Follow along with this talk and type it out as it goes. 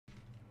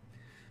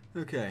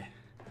Okay.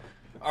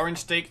 Orange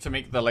stake to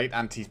make the late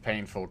antes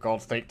painful.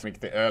 Gold stake to make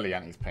the early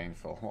antes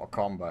painful. What a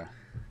combo.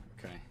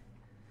 Okay.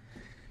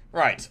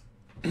 Right.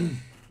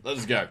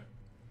 Let's go.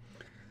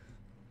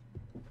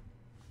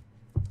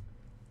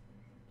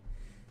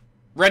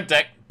 Red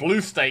deck,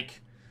 blue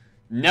stake.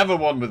 Never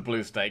won with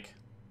blue stake.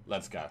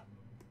 Let's go.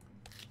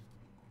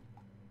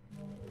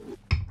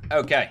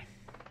 Okay.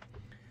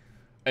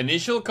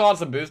 Initial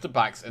cards and booster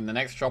packs in the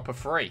next shop are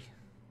free.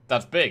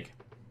 That's big.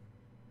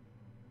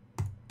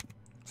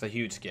 It's a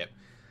huge skip.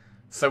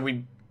 So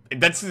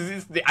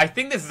I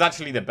think this is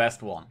actually the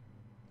best one.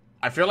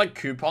 I feel like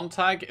coupon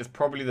tag is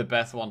probably the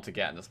best one to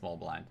get in the small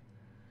blind.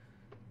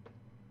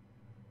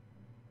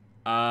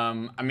 I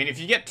mean, if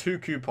you get 2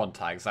 coupon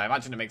tags, I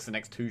imagine it makes the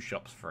next 2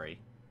 shops free.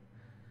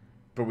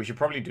 But we should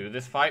probably do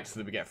this fight so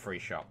that we get a free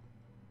shop.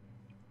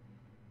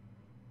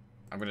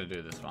 I'm gonna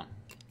do this one.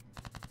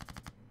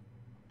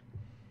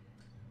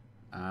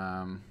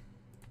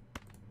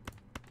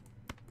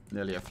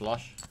 Nearly a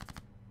flush.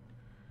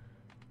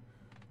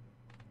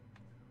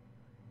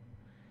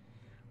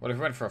 What if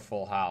we went for a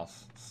full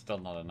house? Still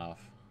not enough.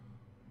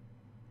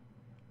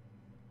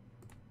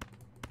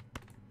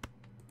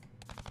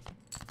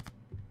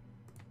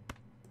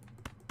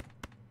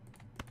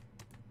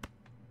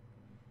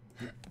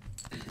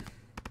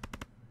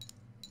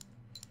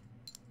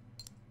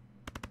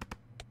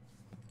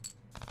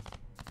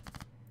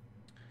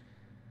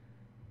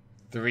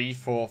 Three,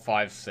 4,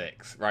 5,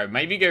 6. Right,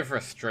 maybe go for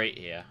a straight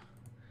here.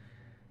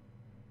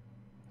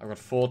 I've got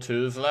 4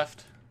 2s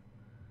left.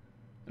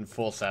 And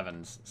 4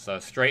 7s. So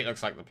straight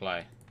looks like the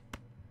play.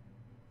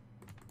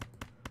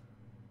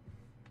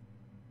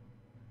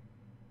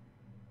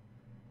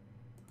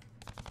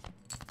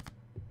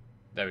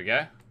 There we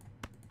go.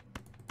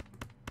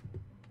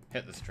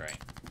 Hit the straight.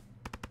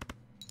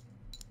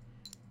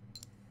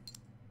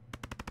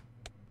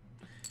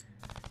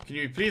 Can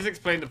you please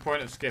explain the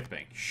point of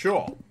skipping?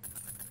 Sure.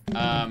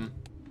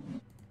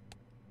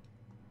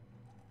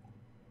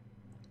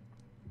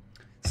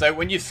 So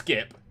when you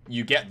skip,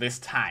 you get this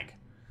tag.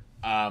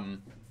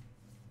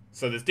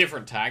 So there's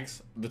different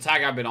tags. The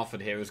tag I've been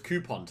offered here is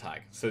coupon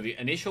tag. So the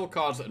initial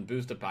cards and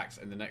booster packs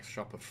in the next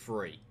shop are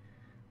free,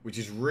 which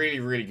is really,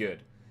 really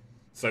good.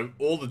 So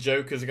all the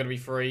jokers are going to be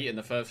free in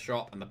the first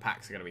shop, and the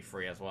packs are going to be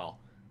free as well.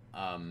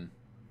 And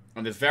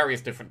there's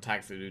various different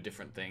tags that do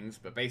different things,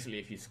 but basically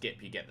if you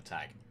skip, you get the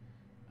tag.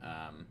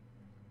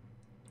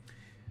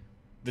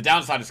 The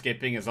downside of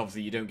skipping is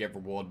obviously you don't get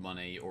reward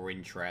money or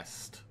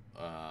interest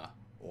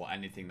or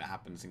anything that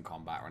happens in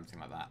combat or anything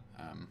like that.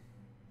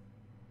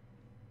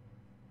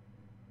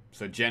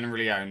 So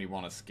generally I only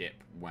want to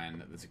skip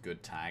when there's a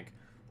good tag.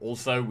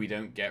 Also, we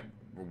don't get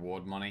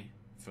reward money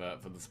for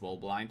the small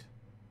blind.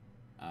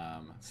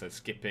 So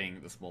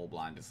skipping the small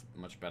blind is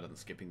much better than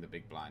skipping the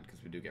big blind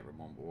because we do get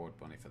reward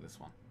money for this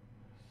one.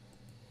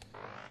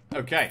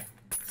 Okay,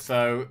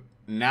 so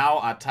now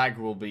our tag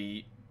will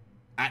be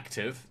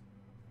active.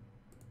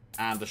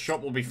 And the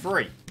shop will be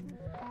free.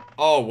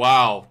 Oh,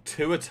 wow.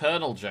 2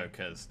 Eternal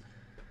Jokers.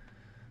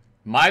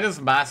 Midas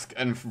Mask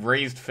and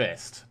Raised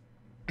Fist.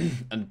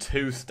 And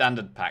 2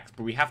 standard packs.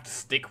 But we have to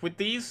stick with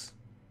these?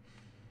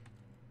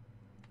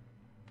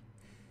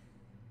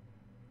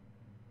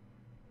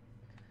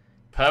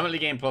 Permanently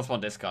gain +1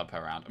 discard per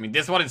round. I mean,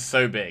 this one is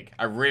so big.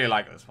 I really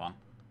like this one.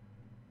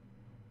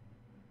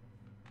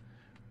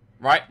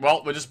 Right,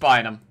 well, we're just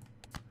buying them.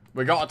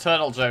 We got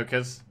Eternal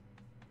Jokers.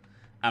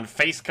 And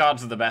face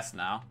cards are the best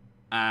now.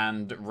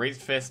 And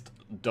Raised Fist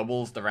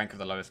doubles the rank of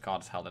the lowest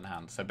cards held in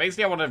hand. So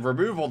basically I want to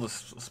remove all the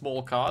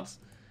small cards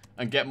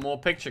and get more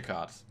picture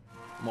cards.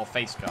 More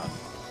face cards.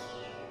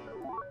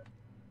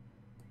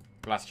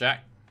 Glass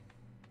Jack.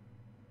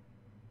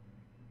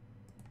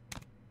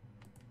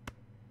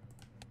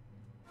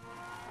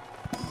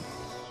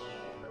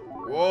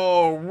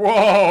 Whoa,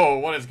 whoa!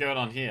 What is going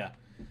on here?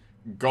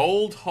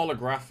 Gold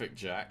holographic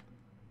Jack.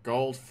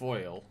 Gold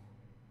foil.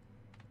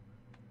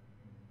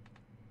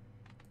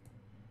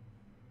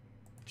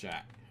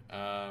 Jack.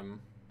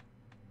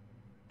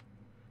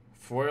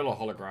 Foil or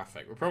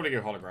holographic? We'll probably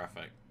go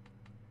holographic.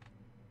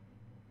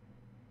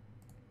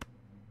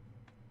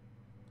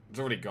 It's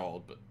already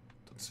gold, but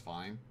that's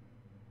fine.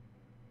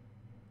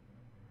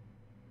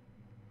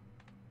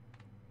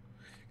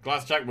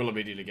 Glass Jack will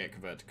immediately get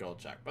converted to Gold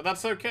Jack, but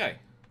that's okay.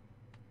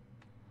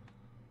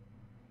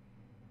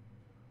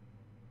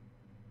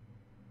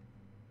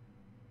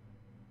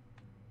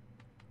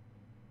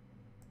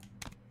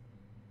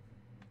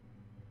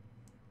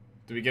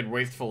 Do we get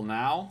Wasteful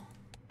now?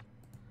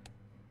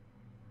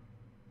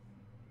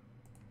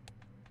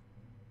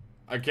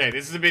 Okay,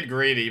 this is a bit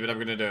greedy, but I'm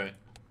gonna do it.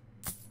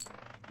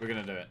 We're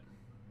gonna do it.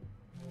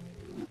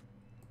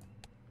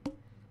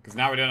 Because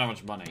now we don't have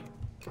much money.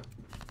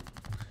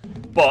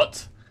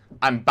 But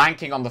I'm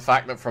banking on the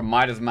fact that from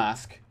Midas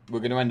Mask, we're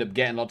gonna end up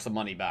getting lots of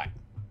money back.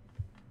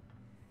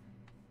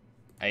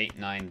 8,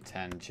 9,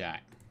 10,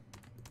 Jack.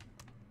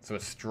 So a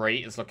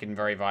straight is looking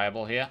very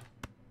viable here.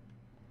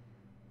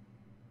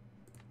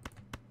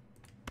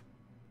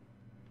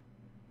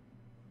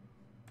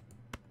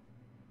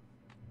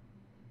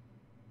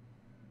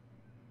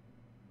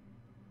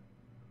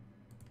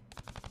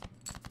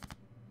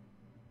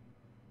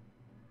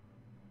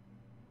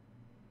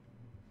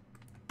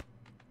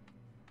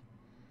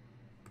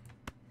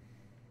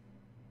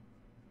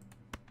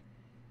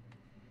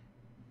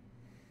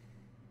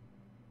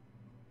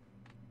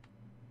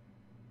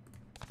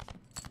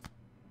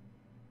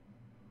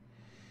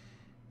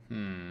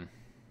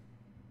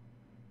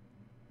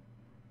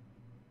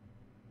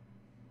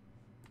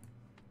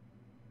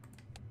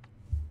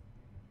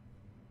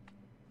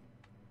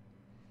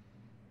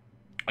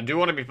 I do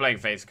want to be playing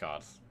face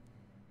cards.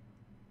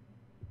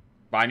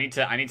 But I need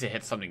to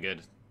hit something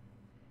good.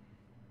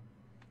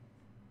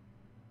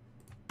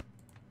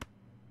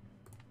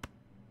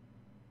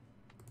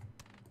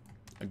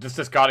 Like, just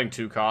discarding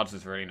 2 cards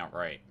is really not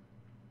right.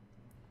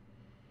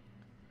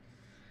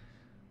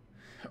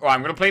 Alright,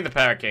 I'm going to play the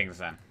pair of kings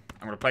then.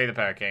 I'm going to play the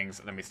pair of kings,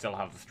 and then we still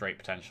have the straight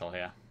potential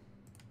here.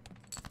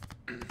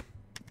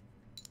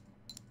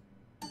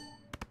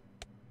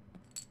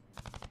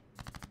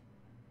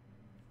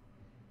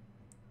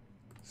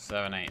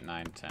 7, 8,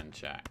 9, 10,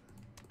 jack.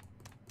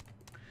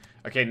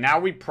 Okay, now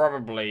we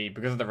probably,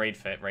 because of the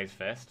raised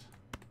fist,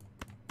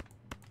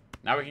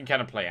 now we can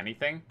kind of play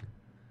anything.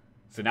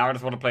 So now I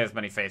just want to play as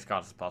many face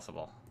cards as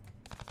possible.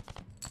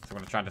 So I'm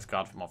going to try and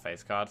discard for more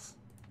face cards.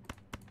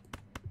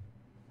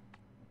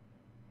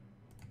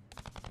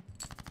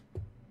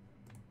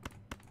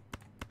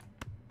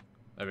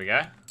 There we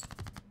go.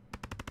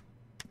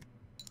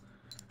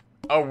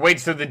 Oh, wait,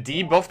 so the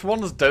debuffed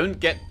ones don't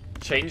get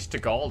changed to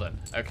golden.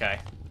 Okay.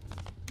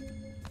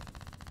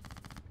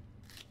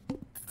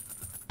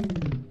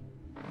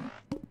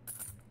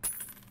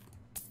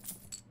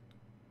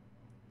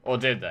 Or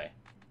did they?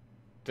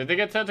 Did they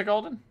get turned to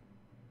golden?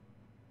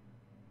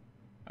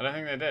 I don't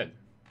think they did.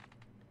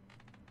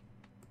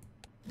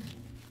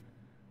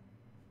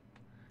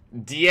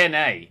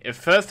 DNA. If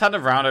first hand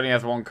of round only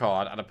has 1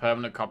 card, add a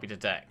permanent copy to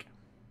deck.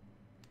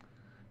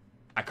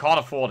 I can't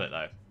afford it,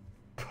 though.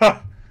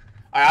 I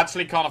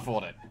actually can't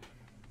afford it.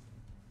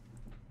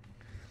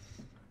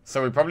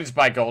 So we probably just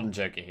buy Golden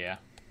Joker here.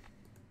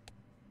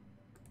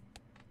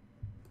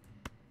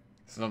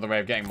 It's another way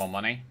of getting more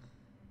money.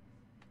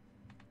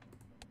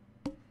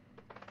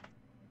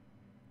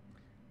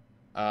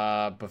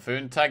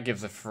 Buffoon tag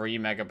gives a free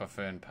Mega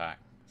Buffoon pack.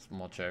 Some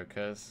more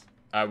Jokers.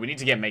 We need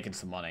to get making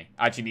some money.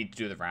 I actually need to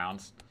do the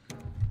rounds.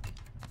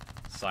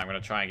 So I'm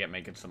going to try and get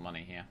making some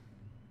money here.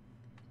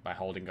 By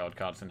holding gold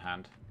cards in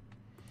hand.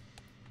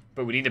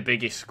 But we need a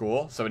biggish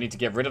score, so we need to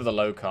get rid of the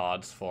low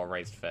cards for a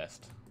raised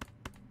fist.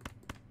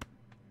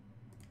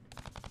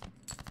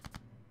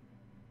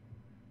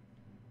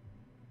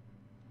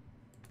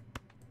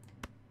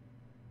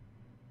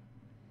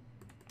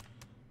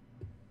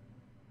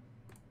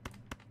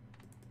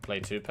 Play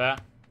 2 pair.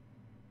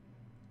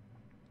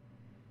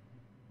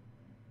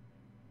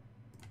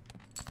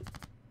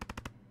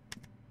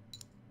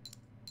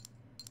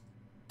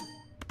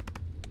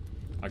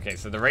 Okay,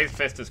 so the raised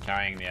fist is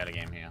carrying the early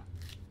game here.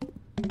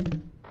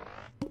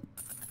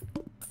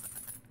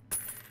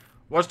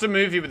 Watched a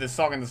movie with the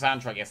song and the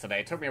soundtrack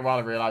yesterday. It took me a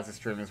while to realize the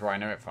stream is where I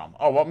know it from.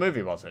 Oh, what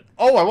movie was it?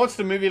 Oh, I watched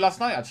a movie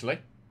last night, actually.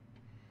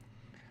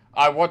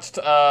 I watched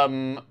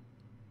a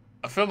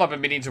film I've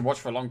been meaning to watch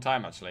for a long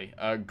time, actually.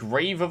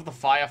 Grave of the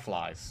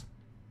Fireflies.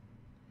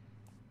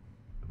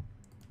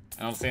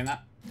 Anyone seen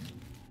that?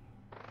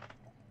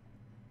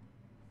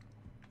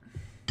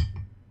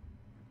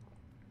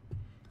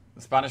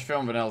 The Spanish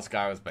film Vanilla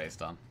Sky was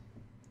based on.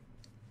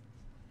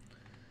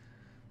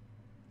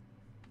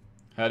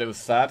 Heard it was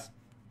sad.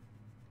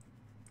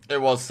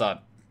 It was sad.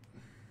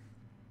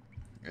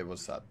 It was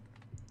sad.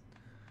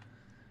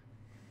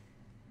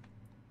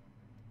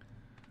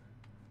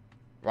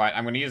 Right,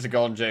 I'm going to use the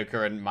Golden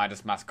Joker and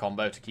Midas Mask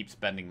combo to keep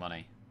spending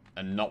money.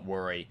 And not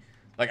worry.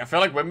 Like, I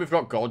feel like when we've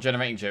got gold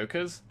generating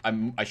Jokers,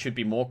 I should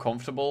be more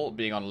comfortable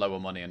being on lower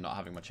money and not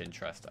having much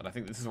interest. And I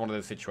think this is one of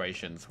those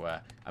situations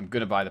where I'm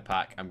going to buy the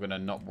pack. I'm going to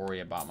not worry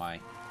about my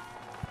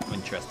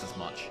interest as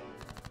much.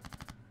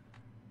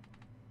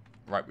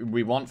 Right,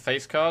 we want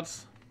face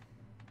cards.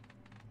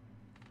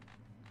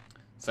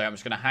 So I'm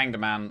just going to hang the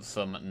man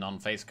some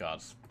non-face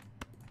cards.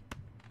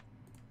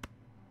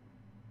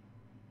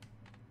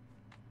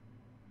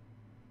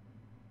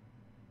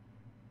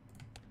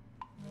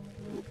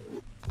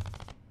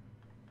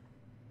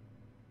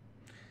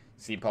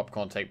 See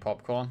popcorn, take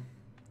popcorn.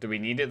 Do we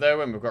need it though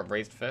when we've got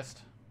raised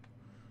fist?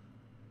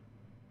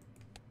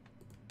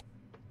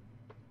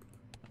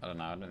 I don't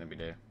know, I don't think we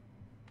do.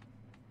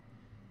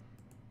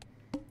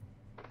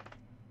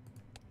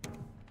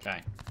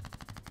 Okay.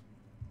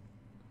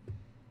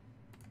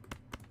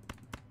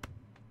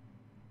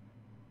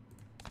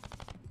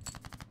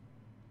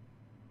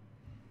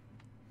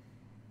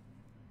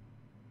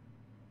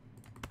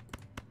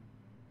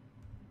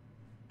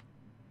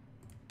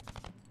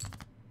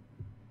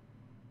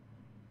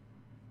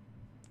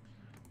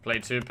 Play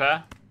 2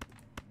 pair.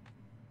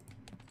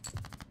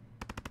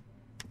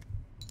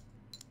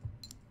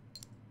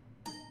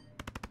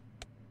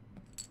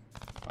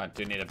 I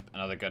do need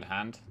another good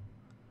hand.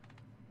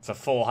 It's a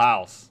full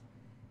house.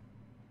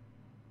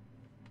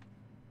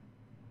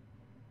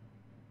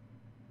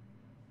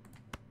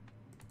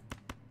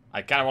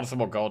 I kind of want some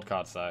more gold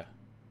cards though.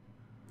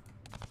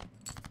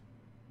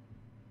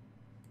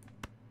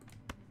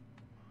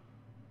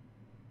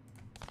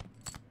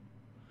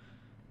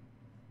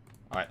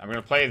 Alright, I'm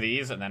going to play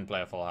these and then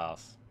play a full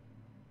house.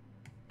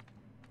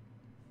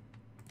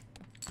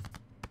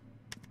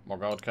 More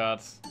gold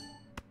cards.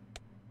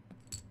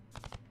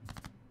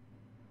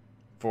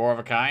 4 of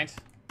a kind.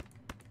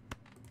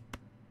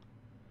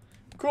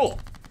 Cool.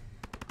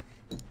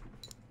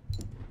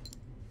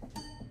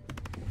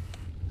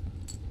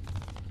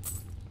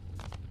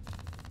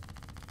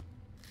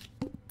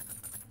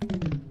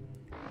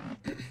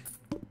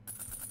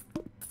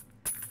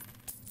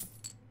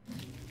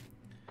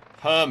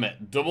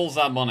 Hermit. Doubles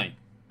our money.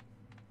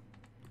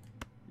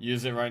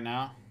 Use it right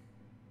now.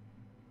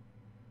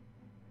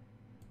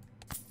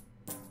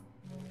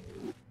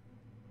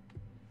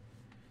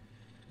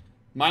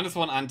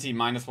 -1 ante,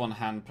 -1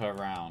 hand per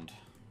round.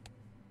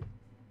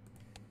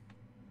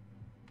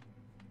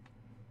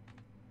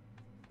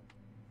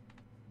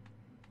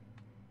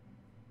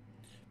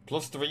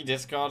 +3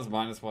 discards,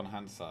 -1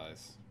 hand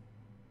size.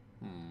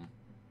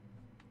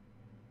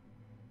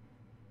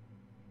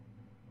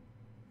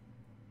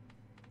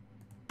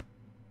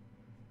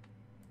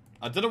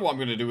 I don't know what I'm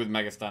going to do with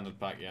Mega Standard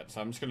Pack yet,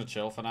 so I'm just going to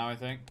chill for now, I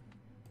think.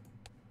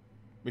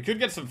 We could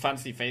get some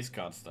fancy face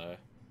cards, though.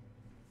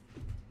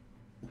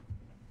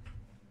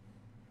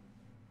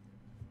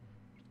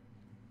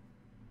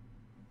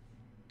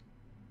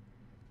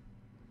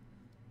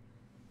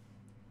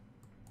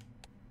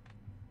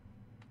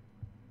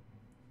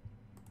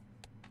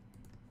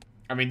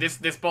 I mean,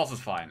 this boss is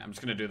fine. I'm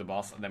just going to do the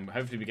boss, and then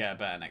hopefully we get a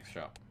better next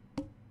shot.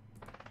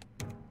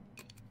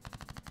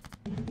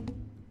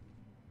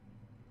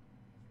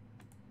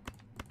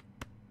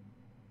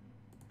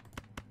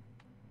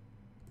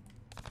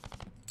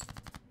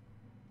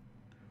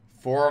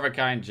 Four of a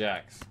kind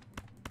jacks.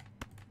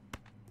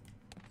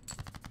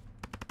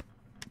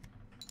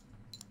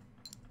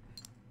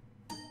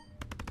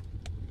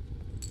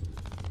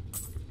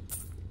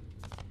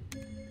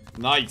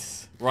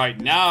 Nice. Right,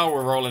 now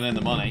we're rolling in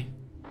the money.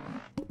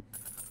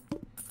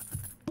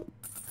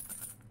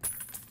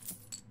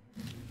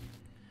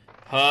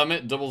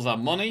 Hermit doubles our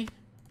money.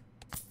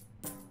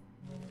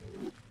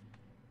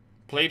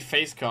 Played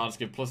face cards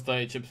give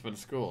 +30 chips when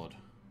scored.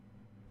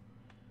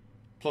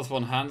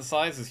 +1 hand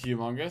size is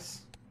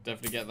humongous.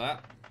 Definitely get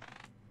that.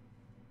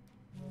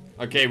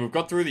 Okay, we've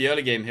got through the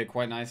early game here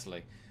quite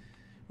nicely.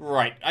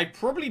 Right, I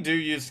probably do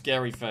use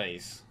Scary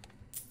Face.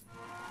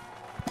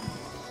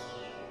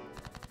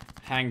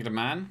 Hanged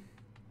Man.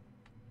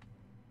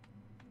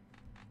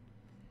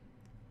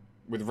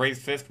 With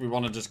Raised Fist, we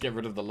want to just get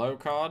rid of the low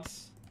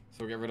cards. So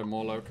we'll get rid of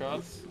more low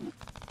cards. We've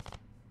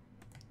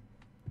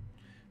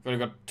only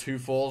got 2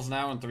 4s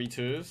now and 3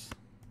 2s.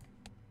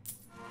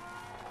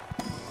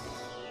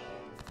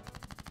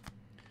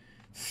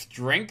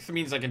 Strength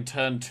means I can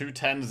turn 2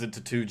 10s into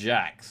 2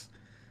 jacks.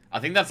 I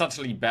think that's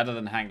actually better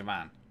than Hanged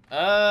Man.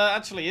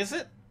 Actually, is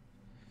it?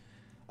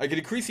 I could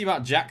increase the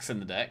amount of jacks in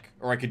the deck,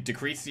 or I could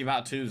decrease the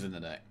amount of 2s in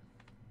the deck.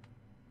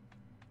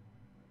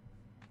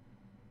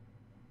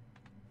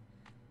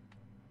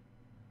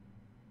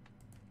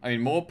 I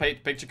mean, more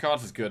picture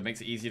cards is good.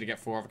 Makes it easier to get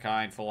 4 of a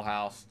kind, full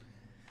house.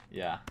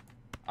 Yeah.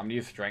 I'm gonna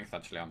use strength,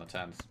 actually, on the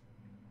 10s.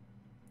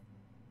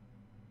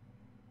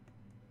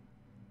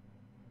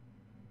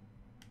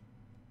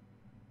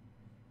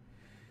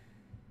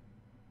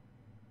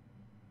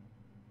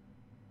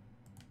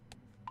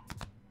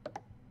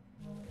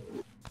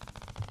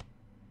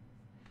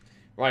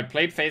 Right,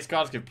 played face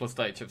cards give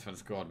 +30 chips when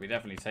scored. We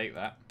definitely take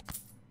that.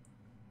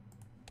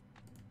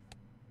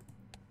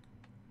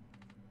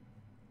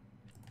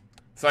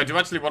 So I do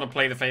actually want to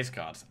play the face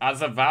cards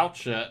as a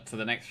voucher to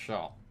the next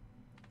shot.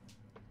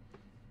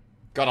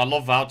 God, I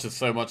love vouchers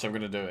so much, I'm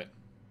going to do it.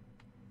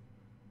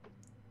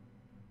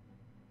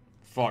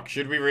 Fuck,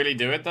 should we really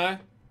do it, though?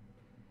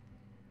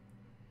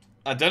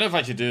 I don't know if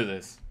I should do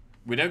this.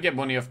 We don't get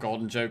money off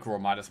Golden Joker or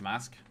Midas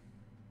Mask.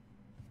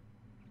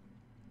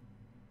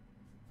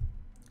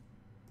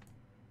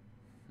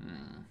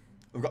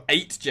 We've got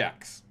 8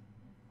 jacks.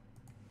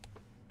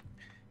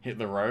 Hit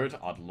the road?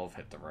 I'd love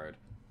hit the road.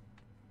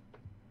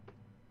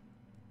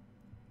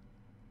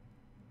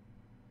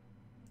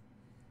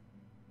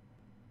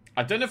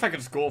 I don't know if I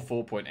can score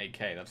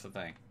 4.8k, that's the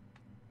thing.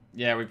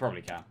 Yeah, we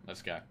probably can.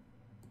 Let's go.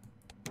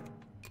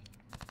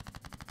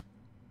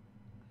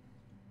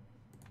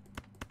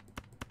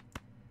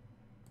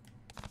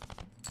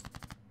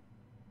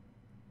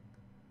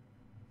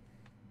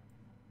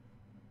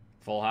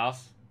 Full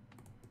house.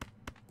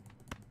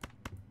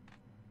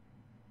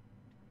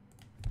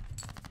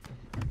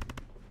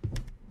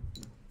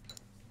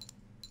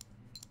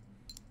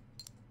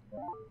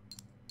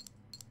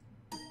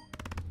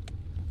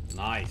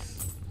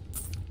 Nice.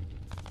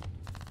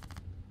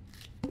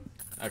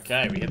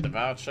 Okay, we hit the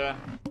voucher.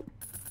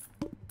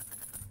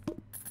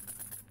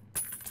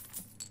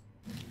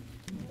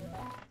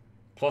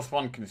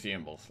 +1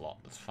 consumable slot,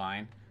 that's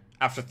fine.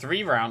 After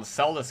 3 rounds,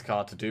 sell this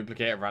card to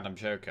duplicate a random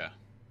joker.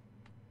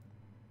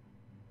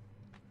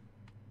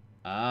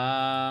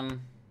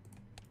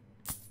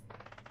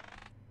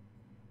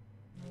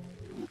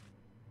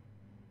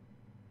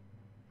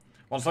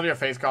 Once all your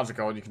face cards are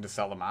gold, you can just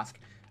sell the mask.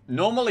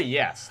 Normally,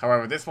 yes.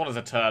 However, this one is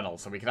eternal,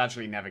 so we can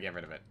actually never get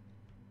rid of it.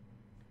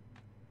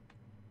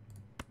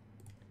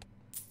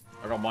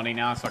 I got money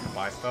now, so I can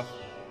buy stuff.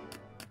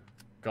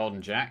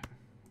 Golden Jack.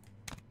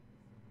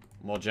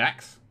 More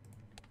jacks.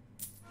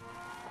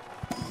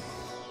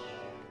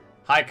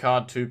 High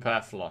card, 2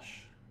 pair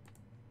flush.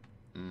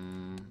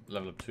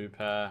 Level up 2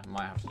 pair.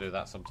 Might have to do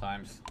that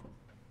sometimes.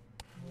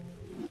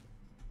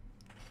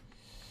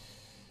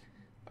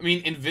 I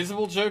mean,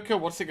 Invisible Joker,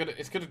 what's it gonna...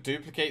 It's gonna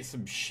duplicate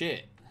some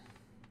shit.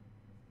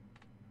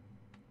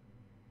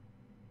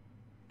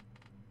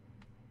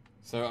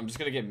 So I'm just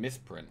going to get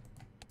misprint.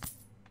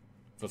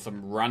 For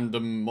some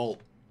random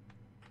mult.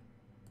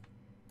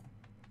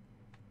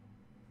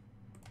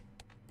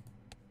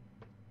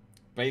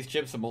 Base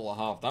chips and mult a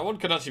half. That one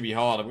could actually be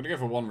hard. I'm going to go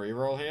for one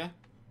reroll here.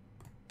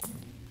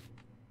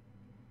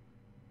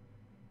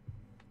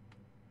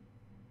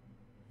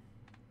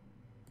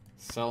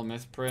 Sell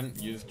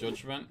misprint. Use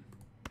judgment.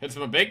 Hits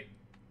him a big.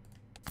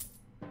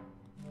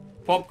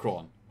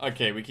 Popcorn.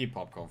 Okay, we keep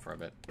popcorn for a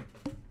bit.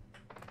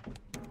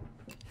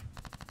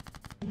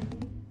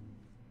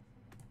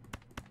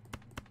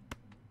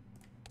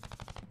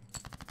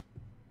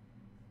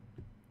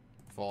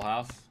 Full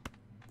house.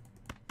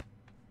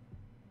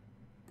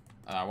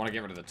 I want to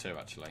get rid of the 2,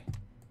 actually.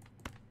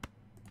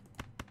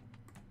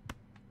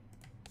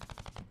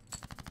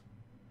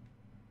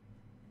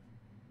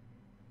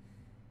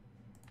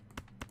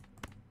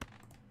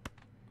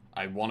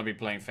 I want to be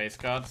playing face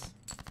cards.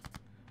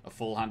 A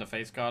full hand of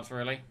face cards,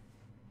 really.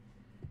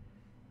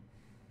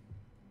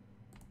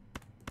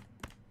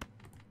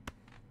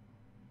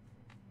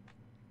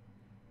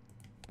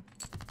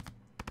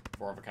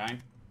 Four of a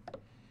kind.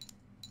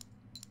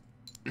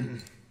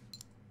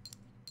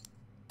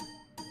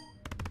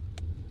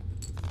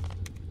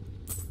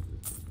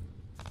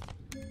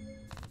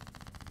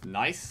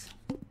 Nice.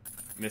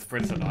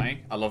 Misprint's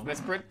annoying. I love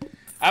misprint.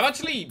 I've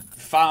actually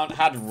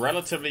had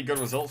relatively good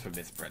results with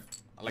misprint.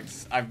 Like,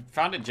 I've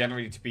found it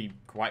generally to be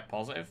quite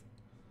positive.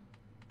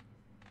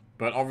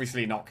 But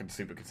obviously not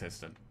super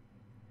consistent.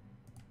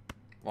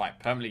 Right,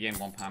 permanently gain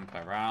 1 pound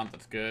per round.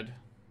 That's good.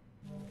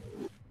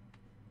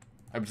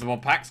 Open some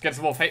more packs. Get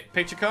some more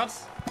picture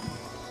cards.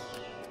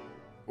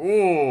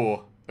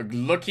 Ooh. A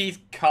lucky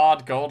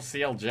card gold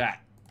CL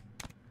Jack.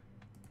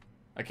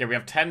 Okay, we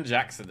have 10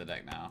 jacks in the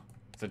deck now.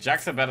 So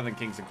jacks are better than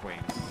kings and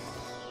queens.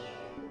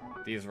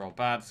 These are all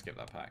bad. Skip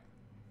that pack.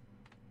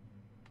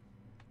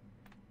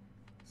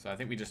 So I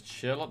think we just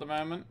chill at the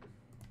moment.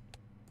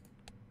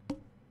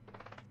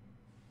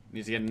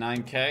 Need to get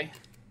 9k.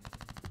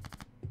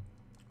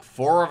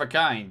 4 of a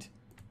kind.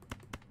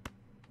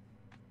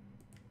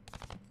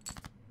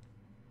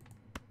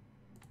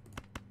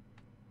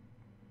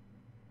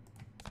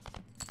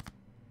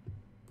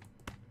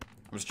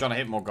 I'm just trying to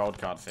hit more gold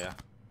cards here.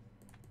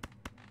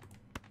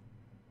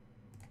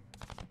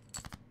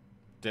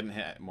 Didn't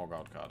hit more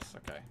gold cards.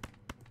 Okay,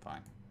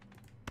 fine.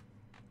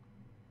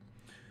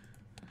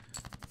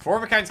 4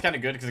 of a kind's kind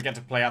of good because I get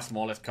to play our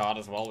smallest card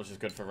as well, which is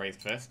good for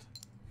raised fist.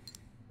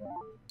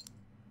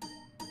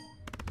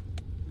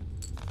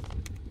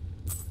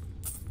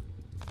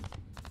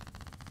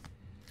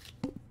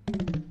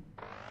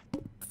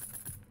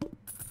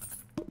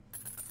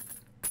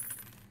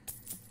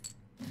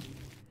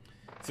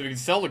 So we can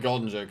sell the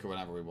golden joker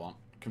whenever we want.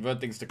 Convert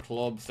things to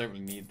clubs, don't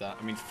really need that.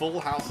 I mean, full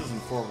houses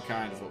and 4 of a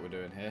kind is what we're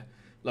doing here.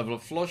 Level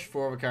up flush,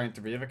 4 of a kind,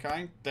 3 of a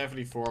kind.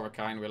 Definitely 4 of a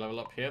kind we level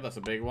up here, that's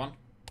a big one.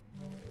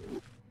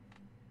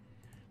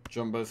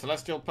 Jumbo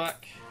celestial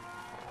pack.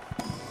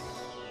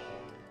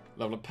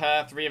 Level up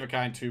pair, 3 of a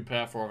kind, 2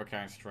 pair, 4 of a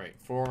kind straight.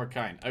 4 of a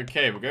kind.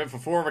 Okay, we're going for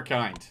 4 of a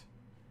kind.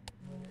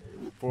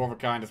 4 of a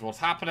kind is what's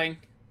happening.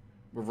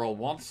 We'll roll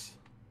once.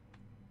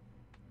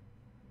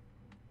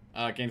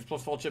 Gains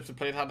 +4 chips and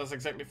played hand has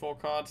exactly 4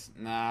 cards.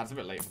 Nah, it's a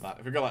bit late for that.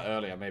 If we got that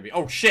earlier, maybe.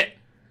 Oh, shit!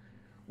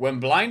 When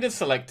blind is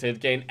selected,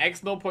 gain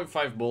X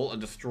 0.5 bull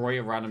and destroy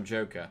a random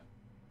joker.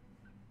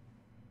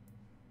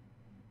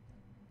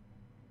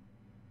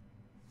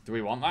 Do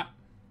we want that?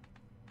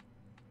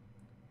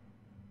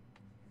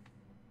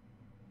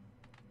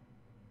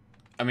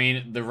 I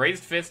mean, the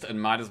Raised Fist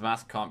and Midas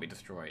Mask can't be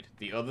destroyed.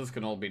 The others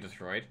can all be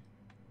destroyed.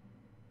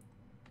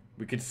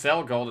 We could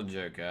sell Golden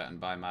Joker and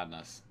buy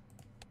Madness.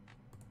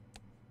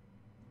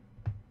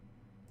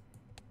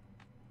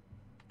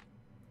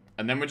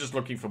 And then we're just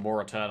looking for more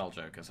Eternal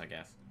Jokers, I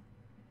guess.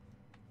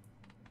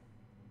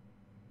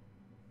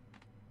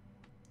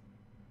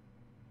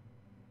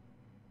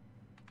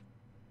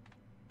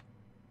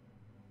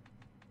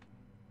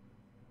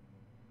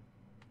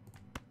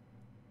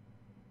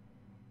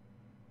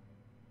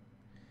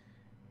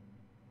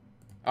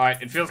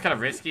 Alright, it feels kind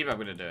of risky, but I'm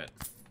gonna do it.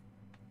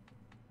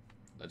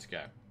 Let's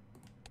go.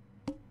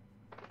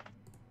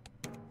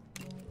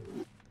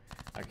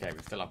 Okay, we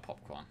still have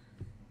popcorn.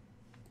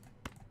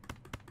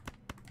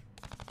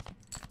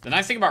 The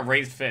nice thing about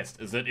Raised Fist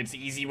is that it's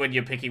easy when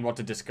you're picking what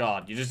to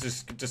discard. You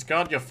just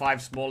discard your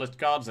 5 smallest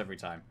cards every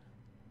time.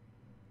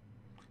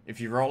 If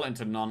you roll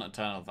into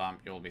non-Eternal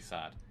Vamp, you'll be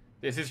sad.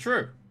 This is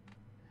true.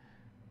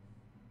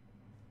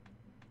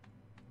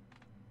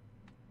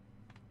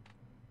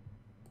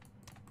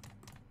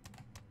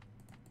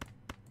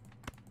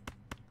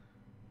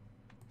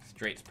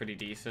 Straight's pretty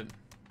decent.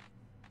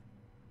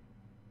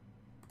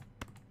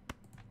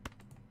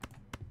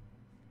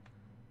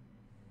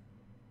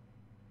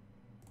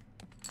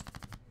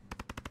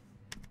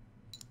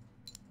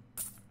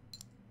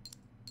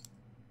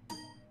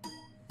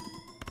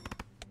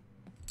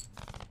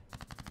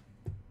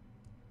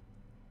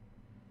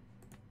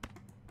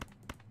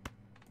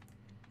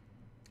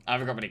 I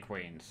haven't got many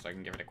queens, so I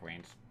can give it to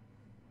queens.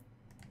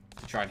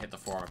 To try and hit the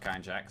 4 of a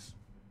kind jacks.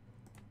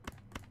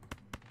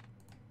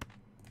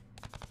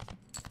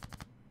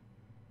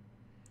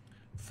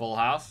 full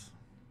house.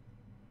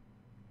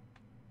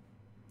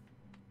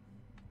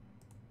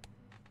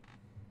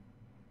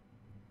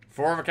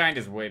 Four of a kind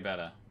is way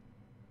better.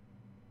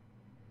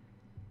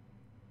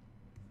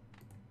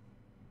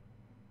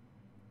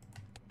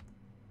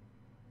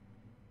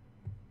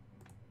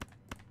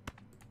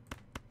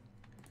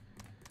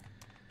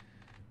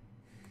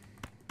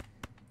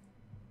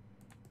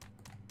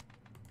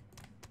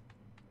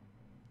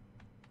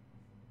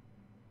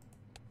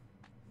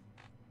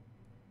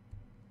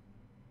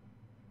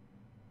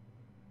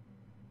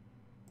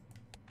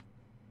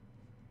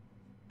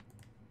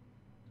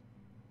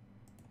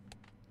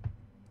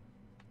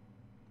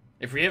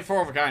 If we hit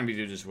four of a kind, we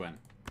do just win.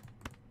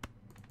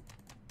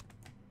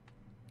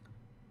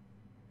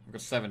 I've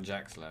got 7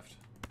 jacks left.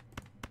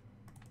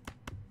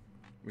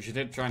 We should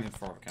try and hit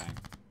four of a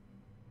kind.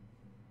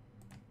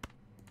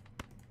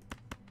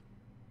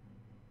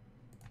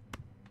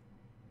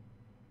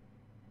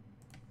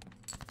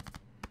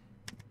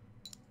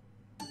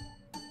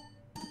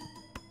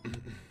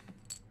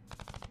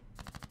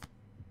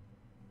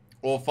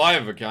 Or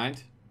 5 of a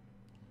kind.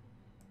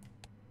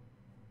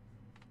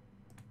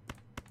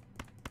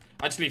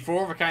 Actually,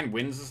 4 of a kind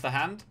wins us the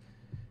hand.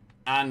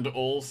 And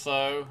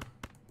also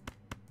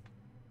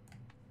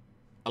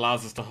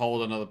allows us to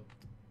hold another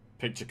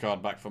picture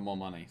card back for more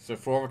money. So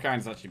 4 of a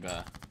kind is actually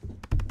better.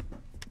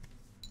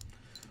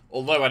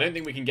 Although I don't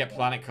think we can get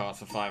planet cards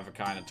for 5 of a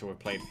kind until we've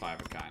played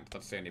 5 of a kind.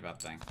 That's the only bad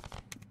thing.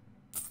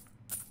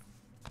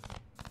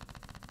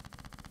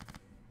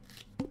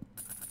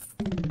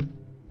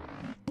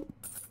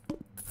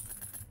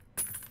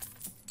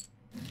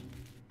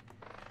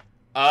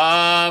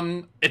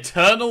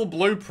 Eternal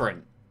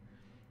Blueprint.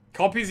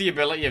 Copies the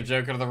ability of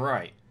Joker to the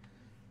right.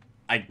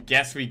 I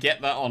guess we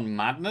get that on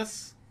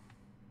Madness.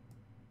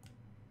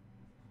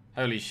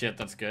 Holy shit,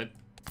 that's good.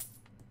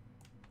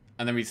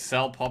 And then we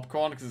sell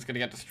Popcorn because it's going to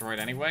get destroyed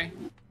anyway.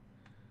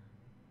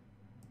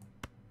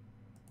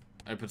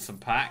 Open some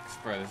packs.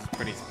 Bro, this is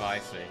pretty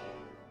spicy.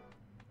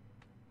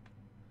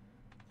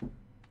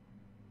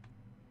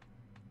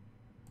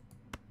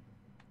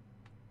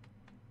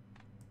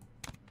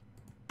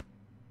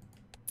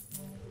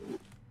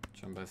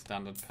 Jumbo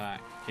standard pack.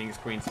 Kings,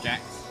 queens,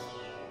 jacks.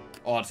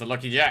 Oh, it's a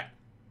lucky jack.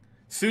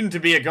 Soon to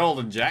be a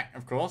golden jack,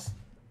 of course.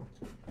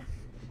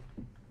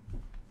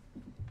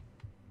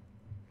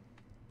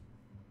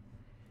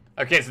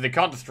 Okay, so they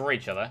can't destroy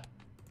each other.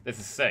 This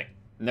is sick.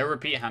 No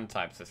repeat hand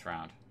types this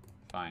round.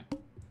 Fine.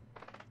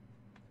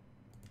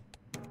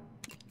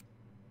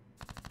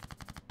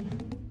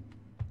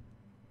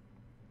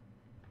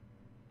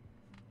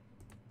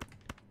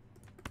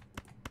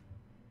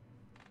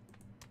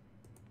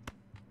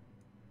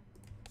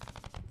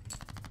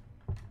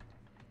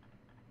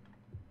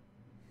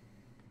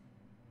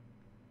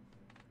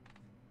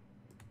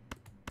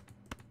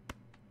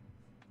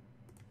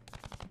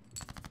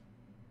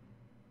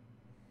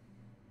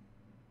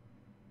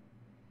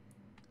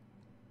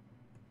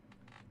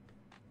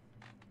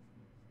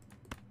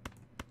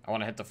 I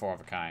want to hit the 4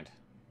 of a kind.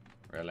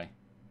 Really?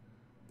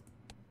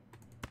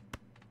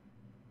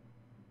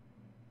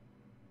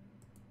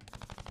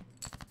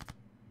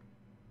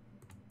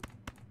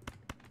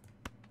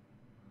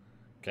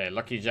 Okay,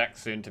 lucky jack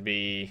soon to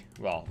be,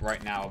 well,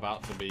 right now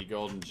about to be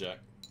golden jack.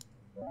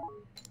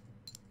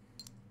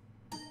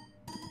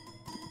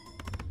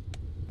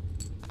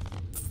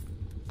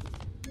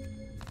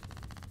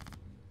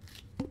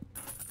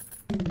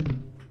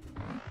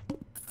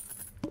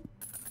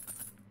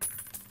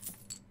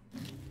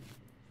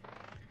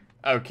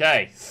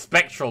 Okay,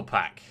 Spectral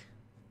Pack.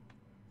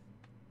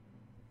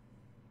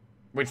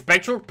 Which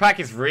Spectral Pack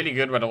is really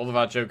good when all of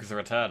our jokers are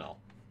eternal.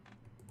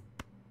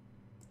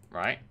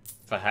 Right?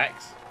 For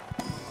Hex.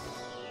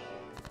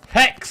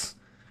 Hex!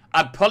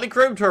 Add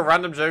Polychrome to a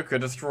random joker,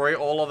 destroy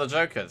all other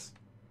jokers.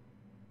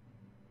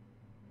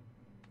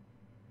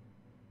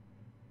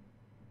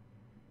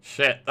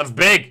 Shit, that's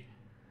big!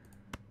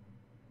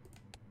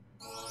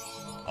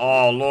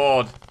 Oh,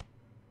 Lord.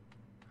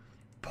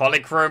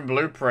 Polychrome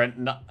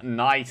Blueprint,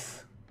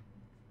 nice.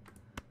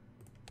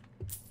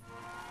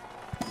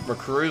 We're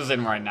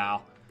cruising right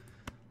now.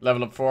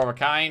 Level up 4 of a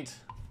kind.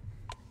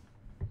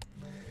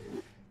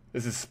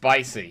 This is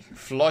spicy.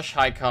 Flush,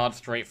 high card,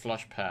 straight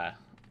flush pair.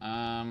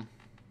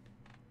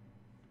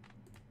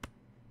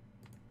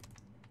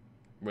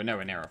 We're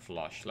nowhere near a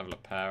flush. Level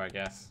up pair, I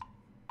guess.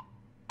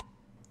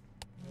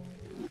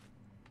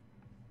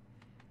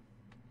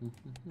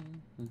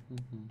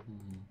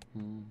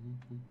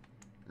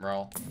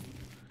 Roll.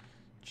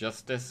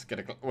 Justice. Get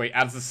a... Wait,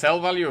 adds the sell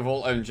value of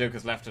all owned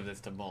jokers left of this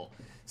to mull.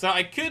 So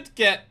I could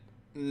get...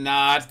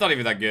 Nah, it's not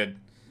even that good.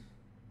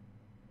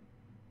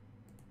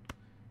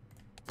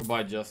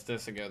 Goodbye,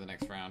 Justice, and go to the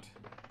next round.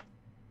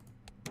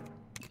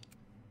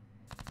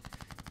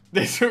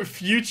 This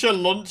future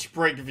lunch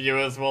break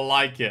viewers will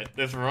like it.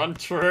 This run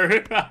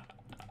true.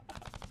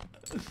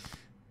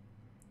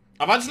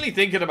 I've actually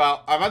been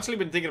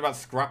thinking about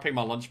scrapping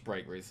my lunch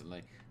break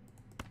recently.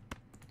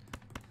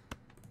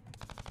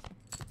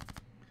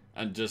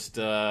 And just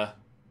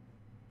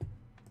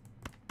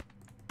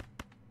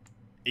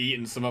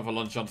eating some of a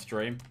lunch on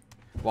stream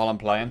while I'm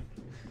playing.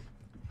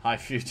 Hi,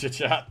 future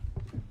chat.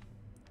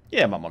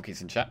 Yeah, my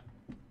monkey's in chat.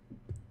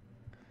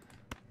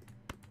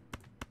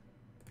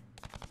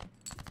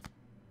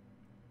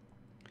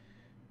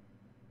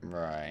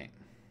 Right.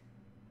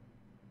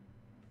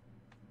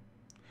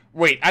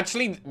 Wait,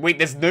 actually, wait,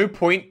 there's no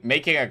point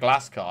making a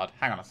glass card.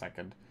 Hang on a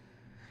second.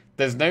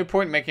 There's no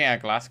point making a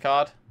glass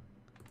card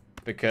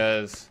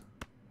because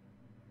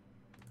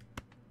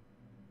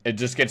it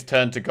just gets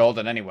turned to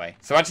golden anyway.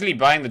 So actually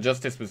buying the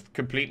Justice was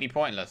completely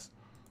pointless.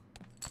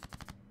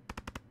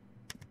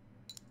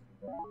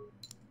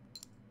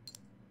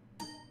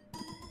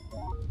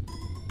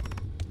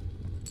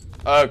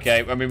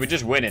 Okay, I mean, we're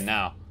just winning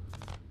now.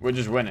 We're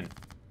just winning.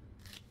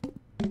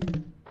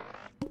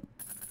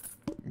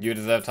 You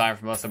deserve time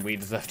from us and we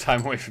deserve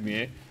time away from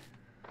you.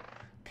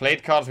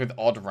 Played cards with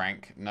odd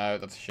rank. No,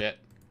 that's shit.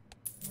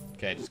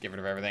 Okay, just get rid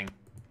of everything.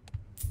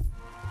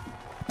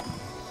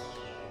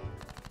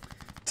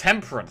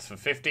 Temperance for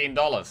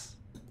 $15.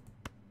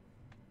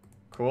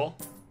 Cool.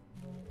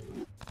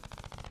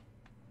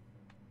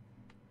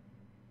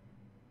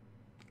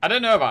 I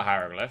don't know about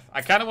Hieroglyph.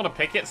 I kind of want to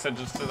pick it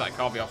just so that I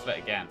can't be offered it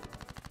again.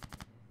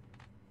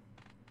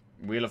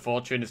 Wheel of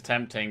Fortune is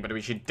tempting, but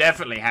we should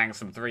definitely hang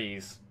some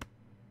threes.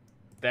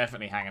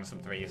 Definitely hanging some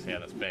threes here.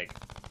 That's big.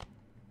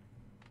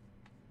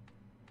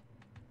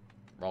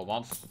 Roll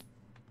once.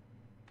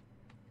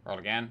 Roll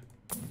again.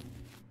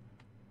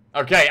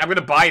 Okay, I'm going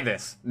to buy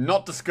this.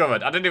 Not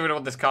discovered. I don't even know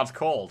what this card's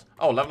called.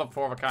 Oh, level up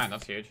 4 of a kind.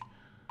 That's huge.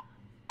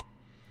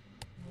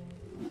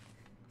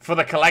 For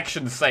the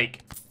collection's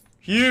sake.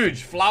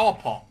 Huge flower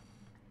pot.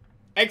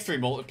 X3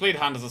 mult. Played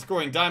hand as a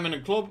scoring diamond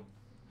and club.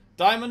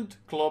 Diamond,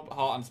 club,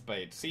 heart, and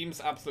spade. Seems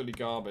absolutely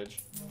garbage.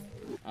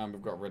 And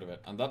we've got rid of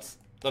it. And that's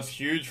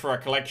huge for our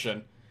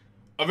collection.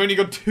 I've only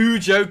got 2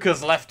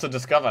 jokers left to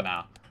discover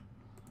now.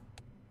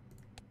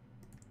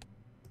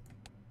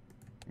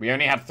 We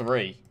only had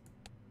 3.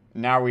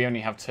 Now we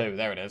only have 2.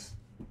 There it is.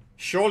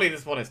 Surely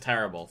this one is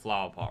terrible.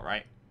 Flower pot,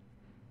 right?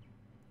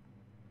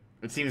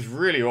 It seems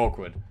really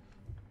awkward.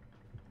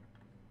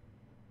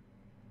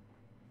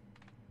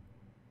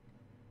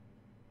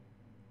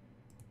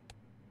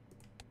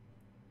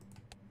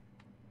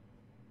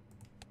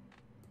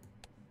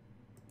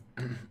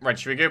 Right,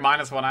 should we go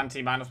 -1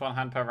 ante, -1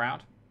 hand per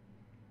round?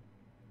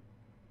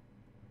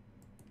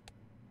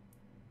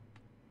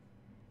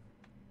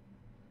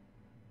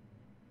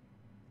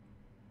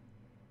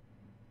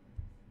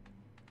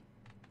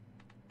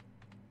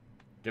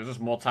 Gives us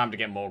more time to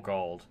get more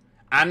gold.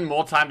 And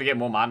more time to get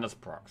more madness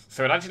procs.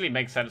 So it actually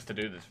makes sense to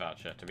do this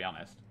voucher, to be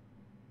honest.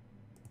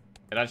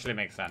 It actually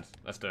makes sense.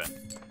 Let's do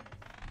it.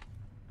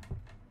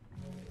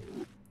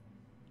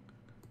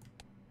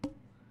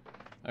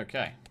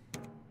 Okay.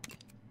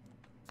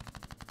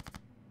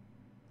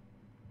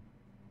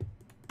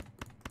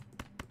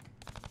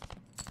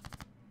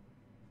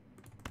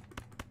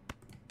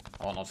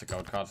 I want lots of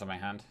gold cards in my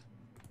hand.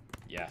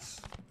 Yes.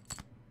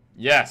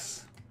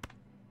 Yes!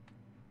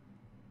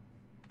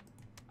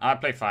 I'll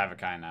play 5 of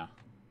a kind now.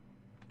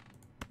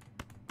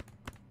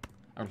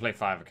 I'm gonna play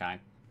 5 of a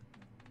kind.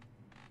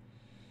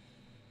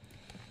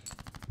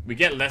 We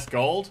get less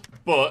gold,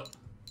 but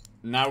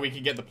now we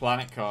can get the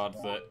planet card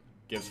that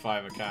gives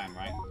 5 of a kind,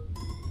 right?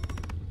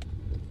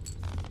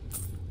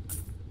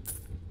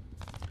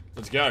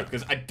 Let's go,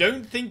 because I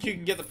don't think you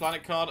can get the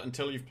planet card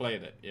until you've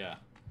played it, yeah.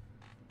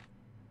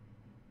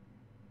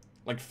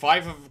 Like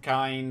 5 of a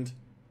kind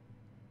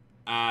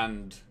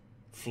and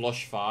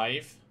flush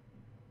 5.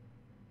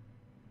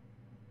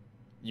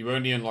 You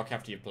only unlock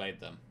after you've played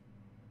them.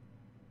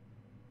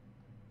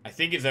 I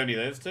think it's only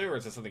those 2, or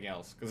is there something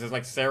else? Because there's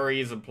like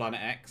Ceres and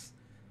Planet X.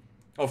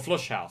 Oh,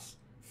 Flush House.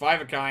 5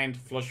 of a kind,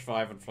 Flush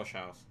 5, and Flush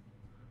House.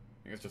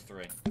 I think it's just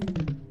 3.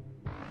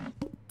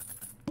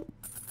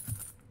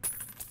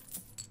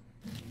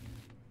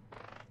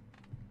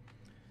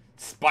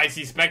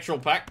 Spicy Spectral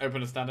Pack.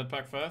 Open a standard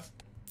pack first.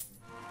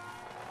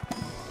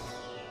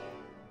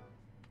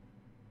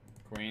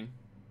 Queen.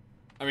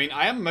 I mean,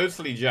 I am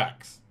mostly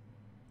jacks.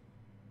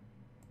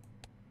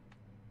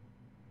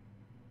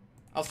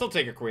 I'll still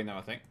take a queen though,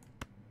 I think.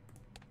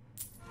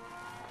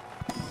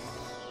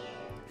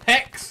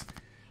 Hex!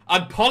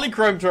 Add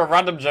polychrome to a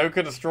random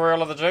joker, destroy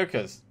all of the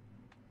jokers.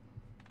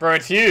 Bro,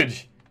 it's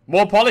huge.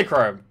 More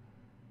polychrome.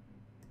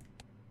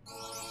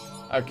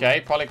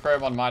 Okay,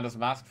 polychrome on Midas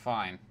Mask,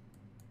 fine.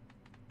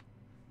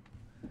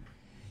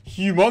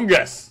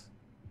 Humongous!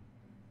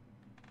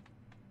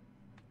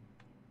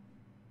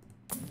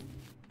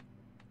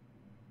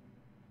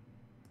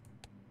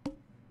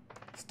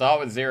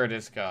 Start with 0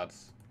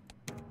 discards.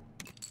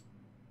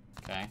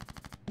 Okay.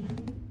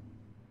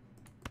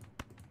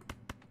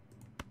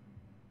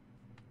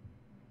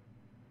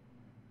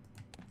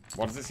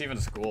 What does this even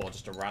score?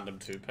 Just a random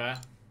 2 pair?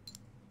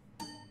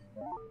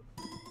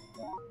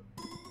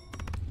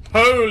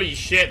 Holy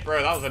shit,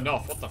 bro, that was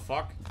enough. What the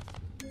fuck?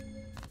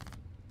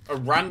 A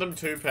random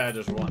 2 pair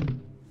just won.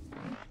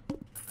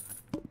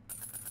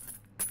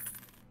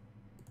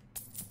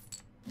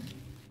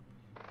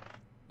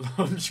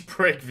 Lunch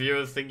break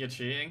viewers think you're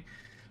cheating?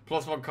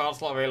 +1 card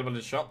slot available in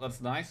the shop.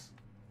 That's nice.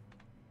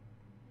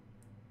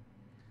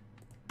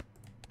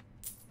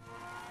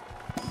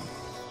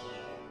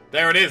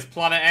 There it is.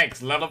 Planet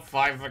X. Level up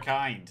 5 of a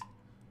kind.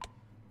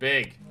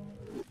 Big.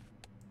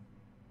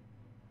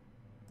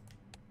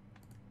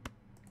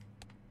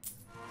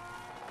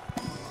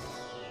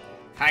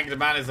 Hanged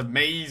Man is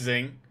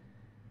amazing.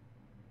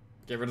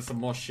 Get rid of some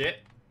more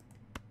shit.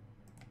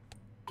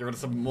 Get rid of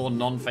some more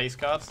non-face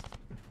cards.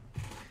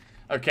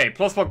 Okay,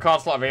 +1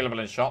 card slot available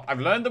in shop.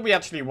 I've learned that we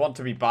actually want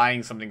to be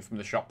buying something from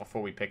the shop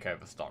before we pick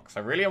over stock. So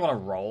really I want to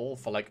roll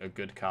for like a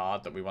good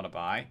card that we want to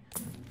buy.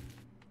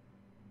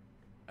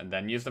 And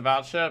then use the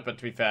voucher. But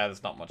to be fair,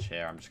 there's not much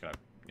here. I'm just going to...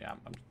 Yeah,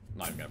 I'm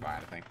not even going to buy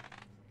anything.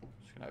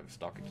 Just going to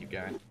overstock and keep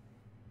going.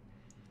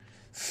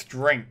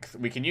 Strength.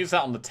 We can use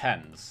that on the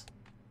 10s.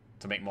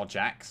 To make more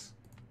jacks.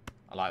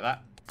 I like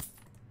that.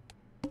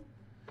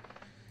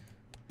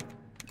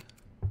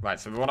 Right,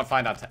 so we want to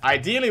find out...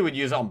 Ideally, we'd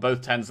use it on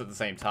both 10s at the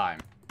same time.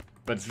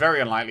 But it's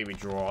very unlikely we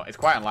draw... It's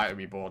quite unlikely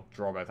we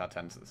draw both our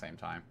 10s at the same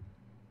time.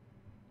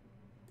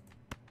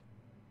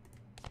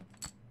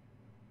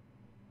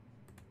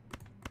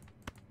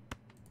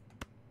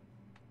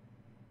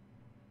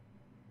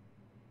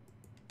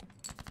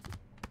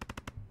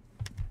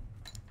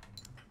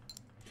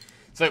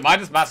 So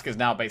Midas Mask is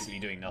now basically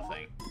doing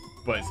nothing.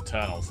 But it's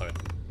eternal, so,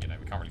 you know,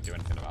 we can't really do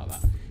anything about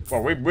that.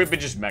 Well, we've been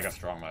just mega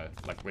strong, though.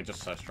 Like, we're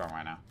just so strong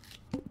right now.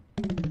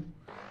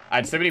 I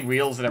had so many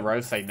wheels in a row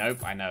say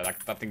nope. I know,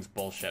 that thing's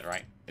bullshit,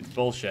 right? It's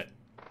bullshit.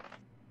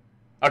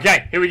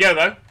 Okay, here we go,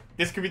 though.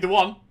 This could be the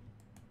one.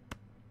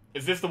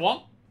 Is this the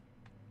one?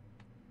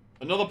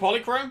 Another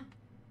polychrome?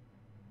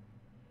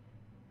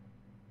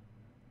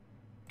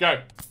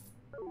 Go.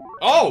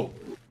 Oh!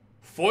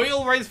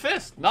 Foil raised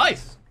fist.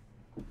 Nice.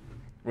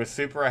 We're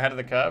super ahead of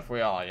the curve. We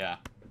are, yeah.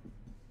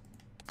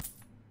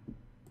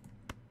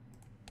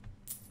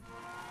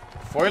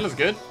 Foil is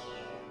good.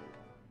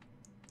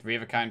 3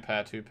 of a kind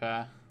pair, 2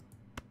 pair.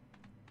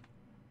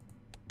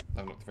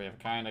 Level up 3 of a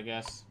kind, I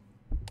guess.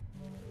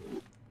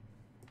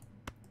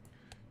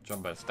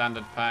 Jumbo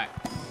standard pack.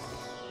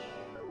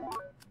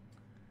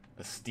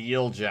 A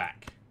steel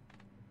jack.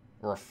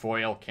 Or a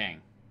foil king.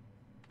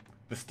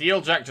 The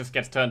steel jack just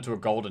gets turned to a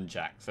golden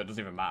jack, so it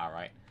doesn't even matter,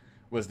 right?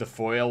 Whereas the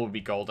foil would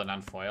be golden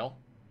and foil.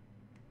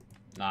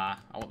 Nah,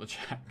 I want the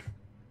jack.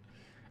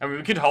 I mean,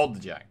 we could hold the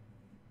jack.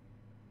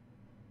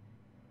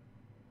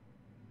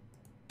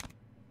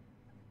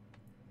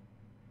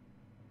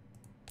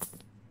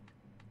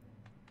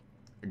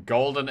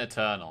 Golden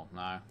Eternal,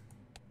 no.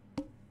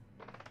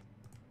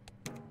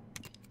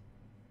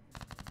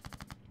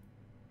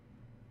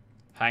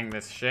 Hang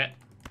this shit.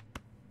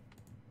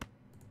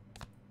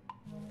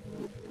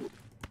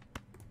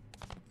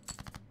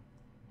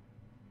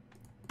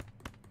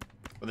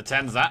 Well, the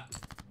 10's that.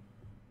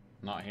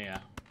 Not here.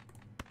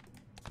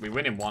 We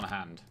win in one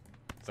hand.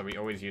 So we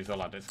always use all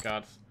our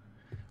discards.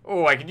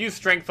 Oh, I could use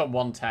strength on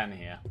 110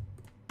 here.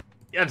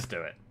 Yeah, let's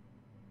do it.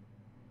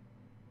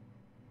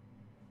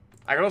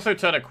 I can also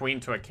turn a queen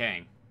to a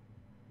king.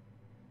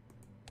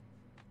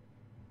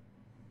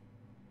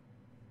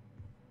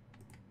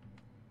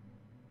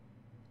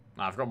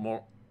 No, I've got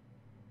more.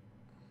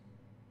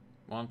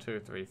 1,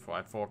 2, 3, 4. I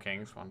have 4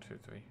 kings. 1, 2,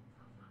 3.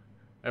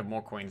 I have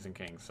more queens than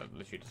kings, so it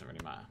literally doesn't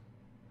really matter.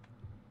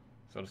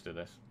 So let's do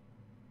this.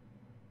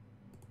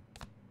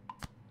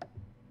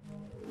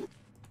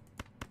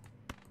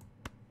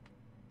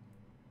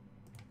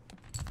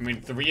 I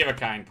mean, 3 of a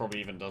kind probably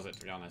even does it,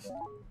 to be honest.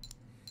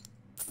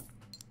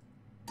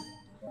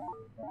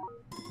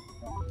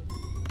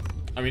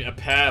 I mean, a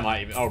pair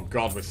might even... Oh,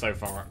 God, we're so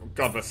far...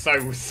 God, we're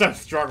so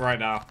strong right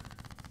now.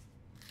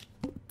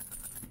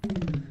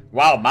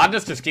 Wow,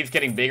 Madness just keeps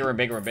getting bigger and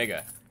bigger and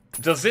bigger.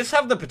 Does this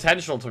have the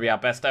potential to be our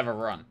best ever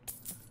run?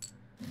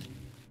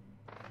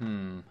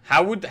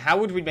 How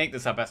would we make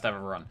this our best ever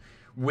run?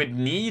 We'd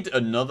need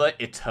another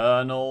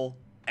Eternal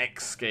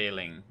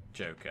X-scaling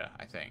Joker,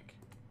 I think.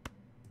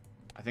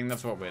 I think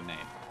that's what we'd need.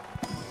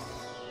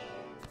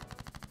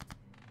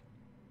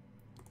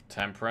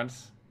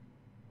 Temperance.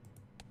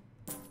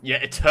 Yeah,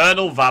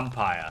 Eternal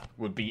Vampire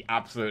would be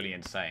absolutely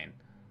insane.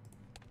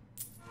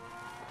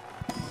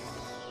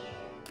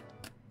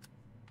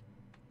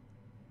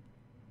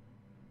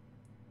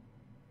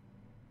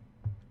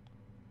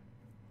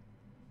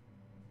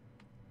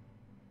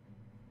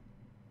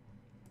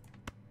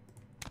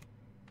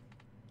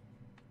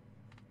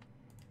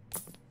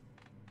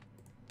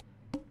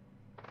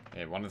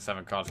 Yeah, 1 in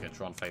 7 cards get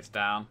drawn face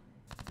down.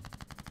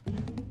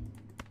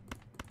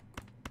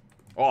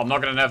 Oh, I'm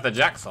not going to know if they're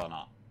jacks or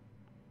not.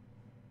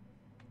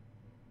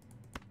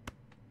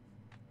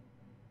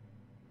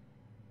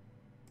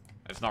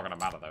 It's not going to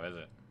matter though, is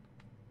it?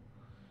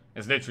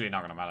 It's literally not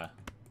going to matter.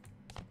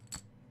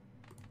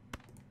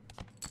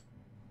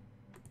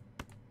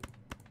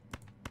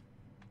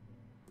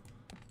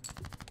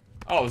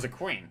 Oh, it was a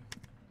queen.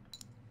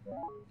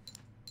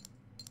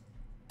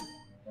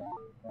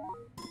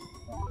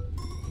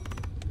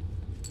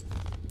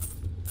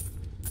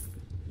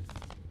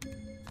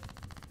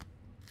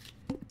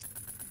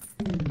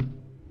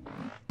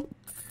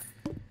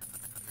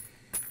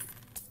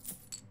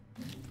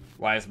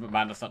 Why is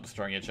madness not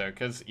destroying your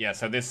jokers? Yeah,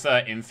 so this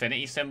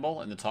infinity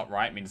symbol in the top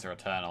right means they're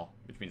eternal,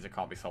 which means they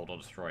can't be sold or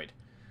destroyed.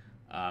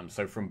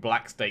 So from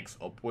black stakes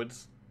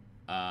upwards,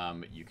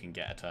 you can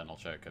get eternal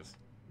jokers.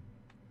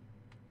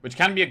 Which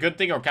can be a good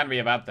thing or can be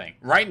a bad thing.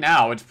 Right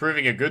now, it's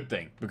proving a good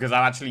thing, because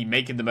I'm actually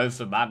making the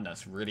most of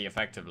madness really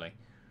effectively.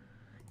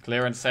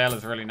 Clearance sale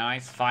is really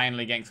nice.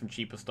 Finally getting some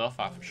cheaper stuff.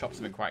 Our shops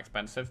have been quite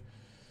expensive.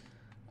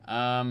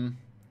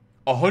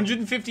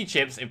 150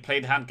 chips if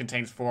played hand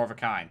contains 4 of a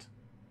kind.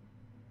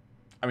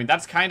 I mean,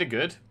 that's kind of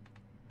good.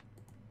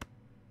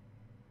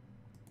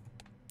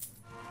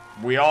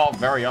 We are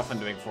very often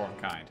doing 4 of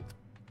a kind.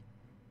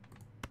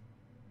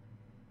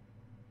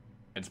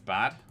 It's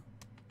bad.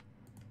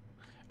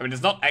 I mean,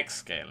 it's not X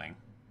scaling.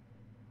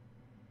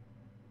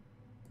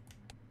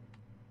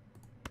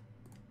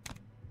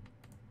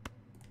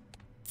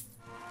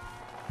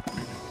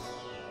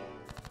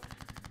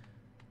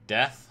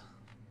 Death.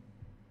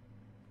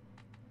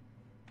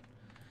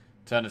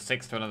 Turn a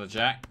 6 to another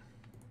jack.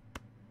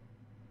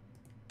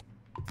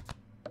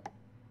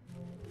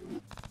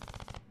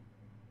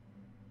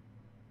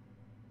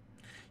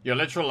 Your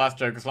literal last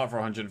joker slot for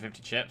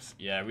 150 chips?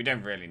 Yeah, we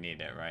don't really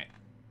need it, right?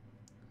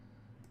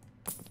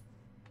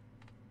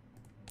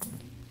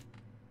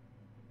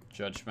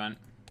 Judgment.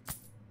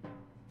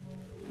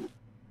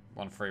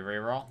 1 free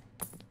reroll.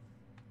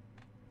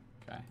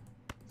 Okay,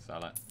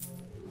 sell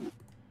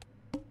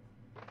it.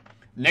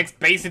 Next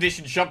base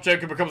edition shop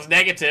joker becomes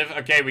negative.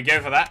 Okay, we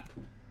go for that.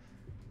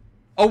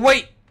 Oh,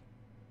 wait!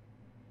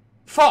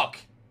 Fuck!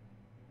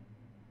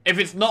 If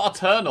it's not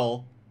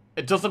eternal,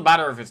 it doesn't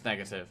matter if it's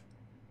negative.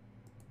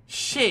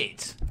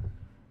 Shit!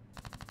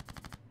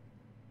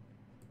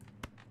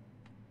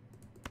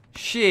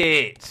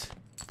 Shit!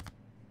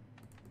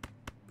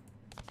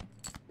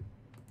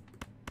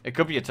 It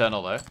could be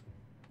eternal, though.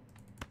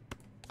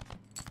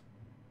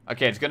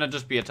 Okay, it's gonna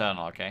just be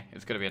eternal, okay?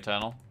 It's gonna be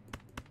eternal.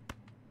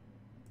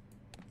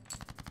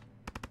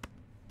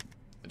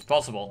 It's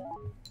possible.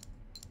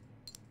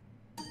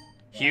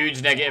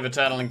 Huge negative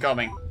eternal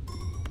incoming.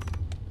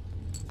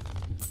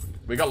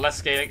 We got less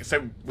scaling,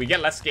 so we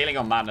get less scaling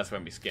on madness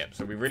when we skip,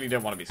 so we really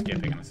don't want to be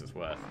skipping unless it's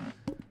worth.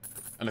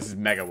 Unless it's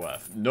mega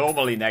worth.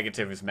 Normally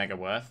negative is mega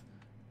worth,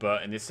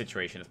 but in this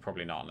situation it's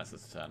probably not unless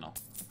it's eternal.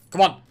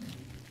 Come on!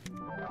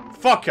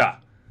 Fucker!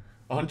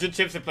 100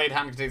 chips if played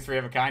hand contains 3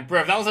 of a kind.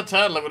 Bro, if that was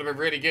eternal, it would have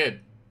been really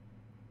good.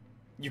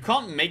 You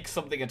can't make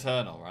something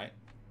eternal, right?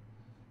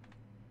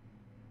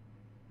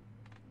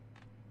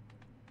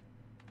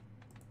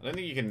 I don't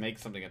think you can make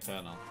something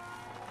eternal.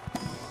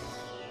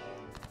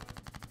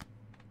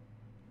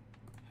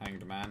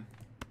 Hanged man.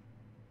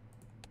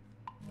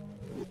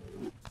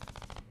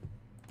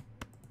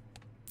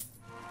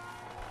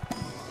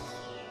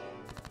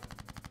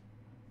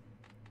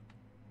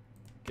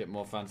 Get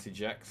more fancy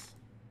jacks.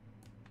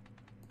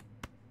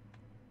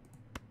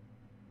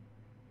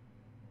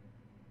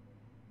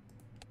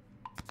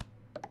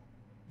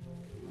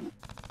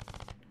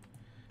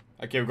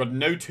 Okay, we've got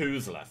no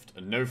 2s left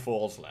and no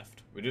 4s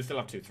left. We do still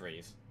have 2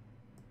 3s.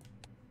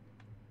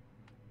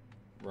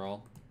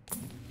 Roll.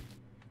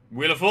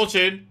 Wheel of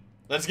Fortune!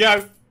 Let's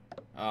go!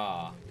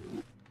 Ah.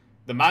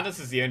 The Madness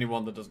is the only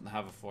one that doesn't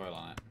have a foil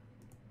on it.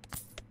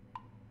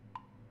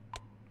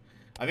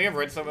 I think I've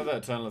read somewhere that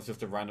Eternal is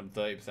just a random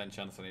 30%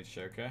 chance on each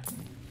joker.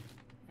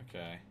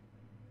 Okay.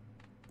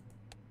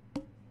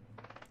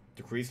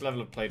 Decrease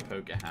level of played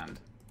poker hand.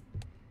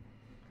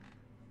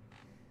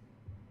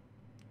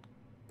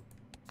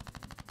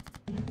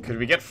 Could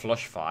we get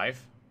flush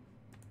 5?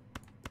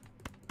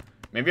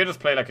 Maybe I'll just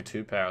play like a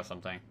 2-pair or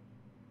something.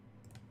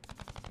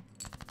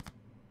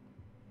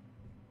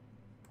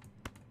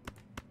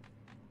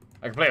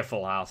 I can play a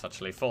full house,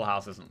 actually. Full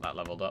house isn't that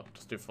leveled up.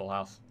 Just do full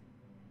house.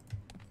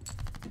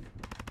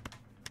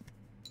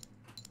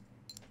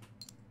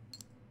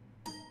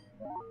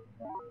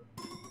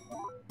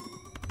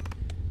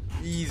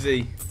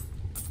 Easy.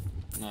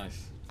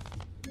 Nice.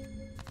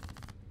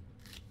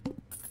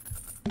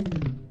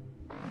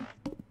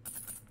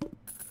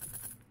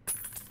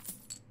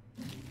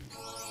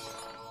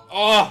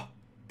 Oh!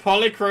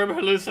 Polychrome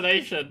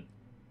hallucination.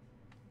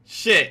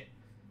 Shit.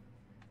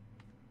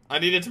 I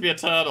need it to be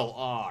eternal.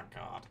 Oh,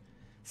 God.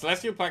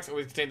 Celestial packs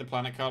always contain the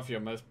planet card for your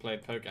most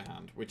played poker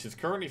hand, which is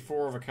currently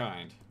 4 of a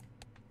kind.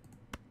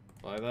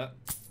 Buy that.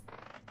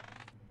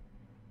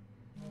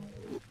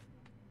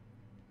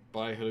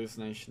 Buy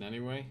hallucination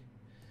anyway.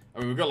 I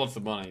mean, we've got lots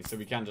of money, so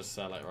we can just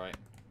sell it, right?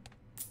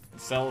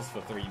 It sells for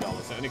 $3.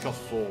 It only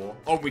costs 4.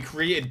 Oh, we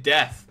created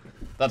death.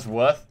 That's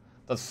worth.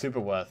 That's super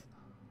worth.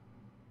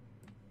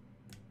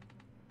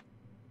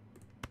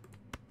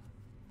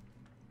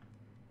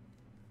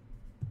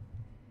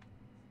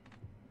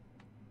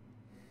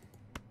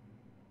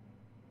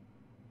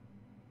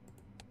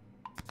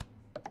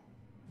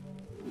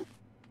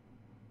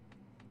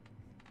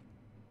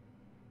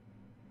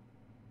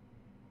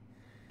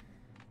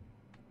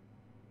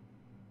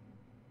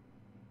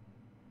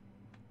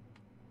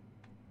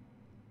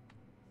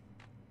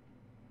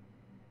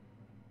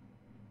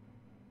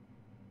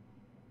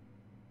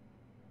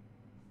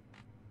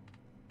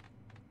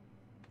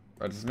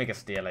 Or just make a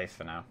steel ace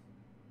for now.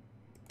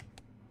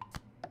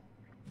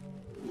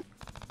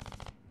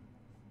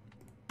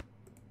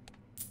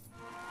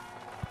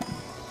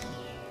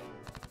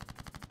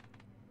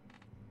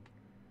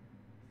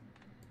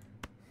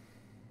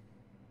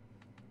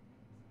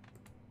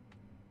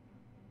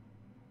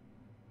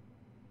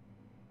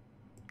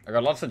 I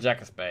got lots of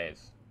jack of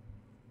spades.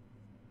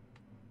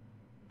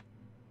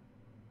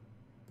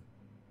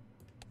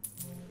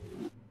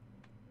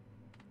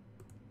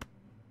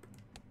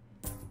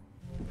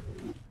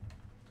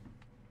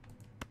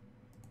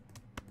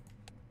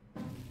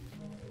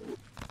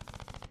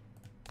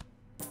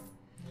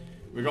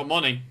 We got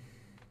money.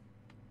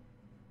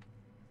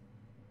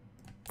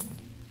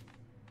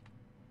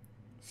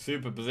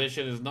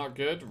 Superposition is not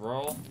good.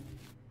 Roll.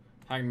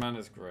 Hangman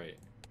is great.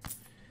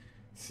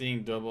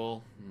 Seeing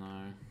double. No.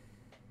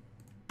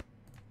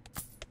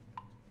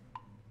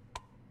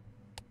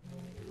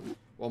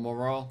 One more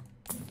roll.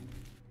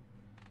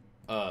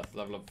 Earth.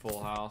 Level up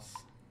full house.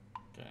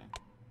 Okay.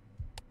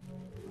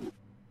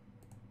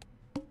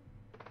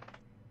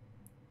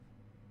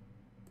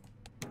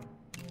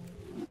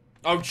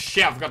 Oh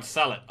shit, I forgot to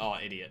sell it. Oh,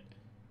 idiot.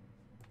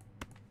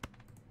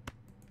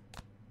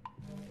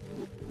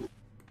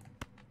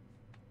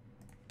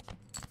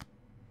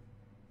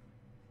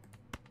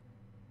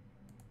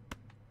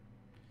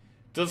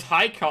 Does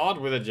high card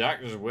with a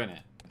jack just win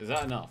it? Is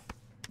that enough?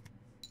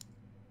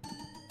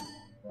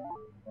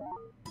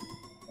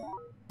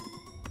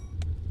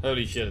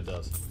 Holy shit, it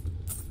does.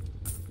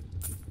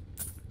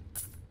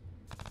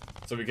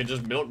 So we can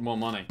just milk more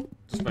money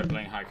just by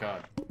playing high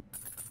card.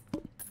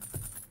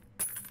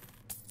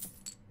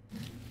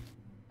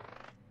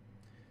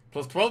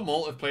 Plus 12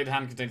 mult if played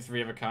hand contains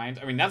 3 of a kind.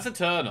 I mean, that's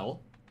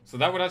eternal. So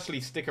that would actually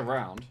stick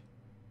around.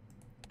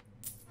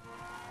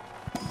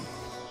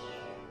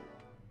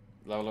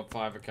 Level up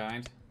 5 of a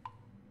kind.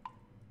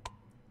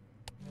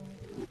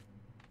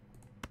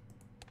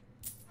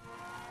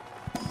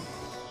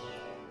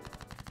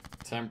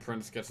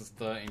 Temperance gets us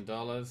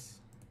 $13.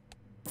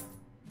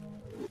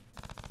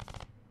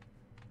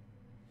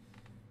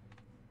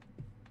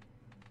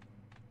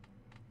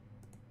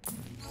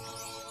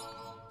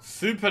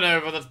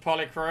 Supernova, that's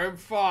polychrome.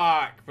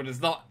 Fuck! But it's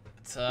not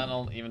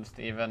eternal, even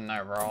Steven,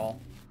 no roll.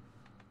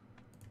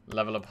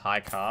 Level up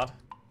high card.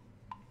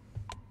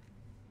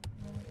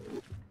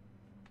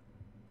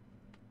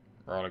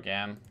 Roll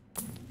again.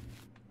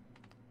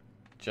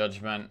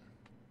 Judgment.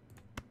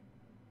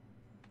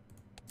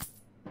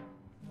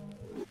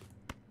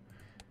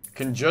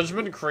 Can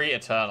Judgment create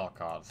eternal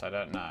cards? I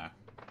don't know.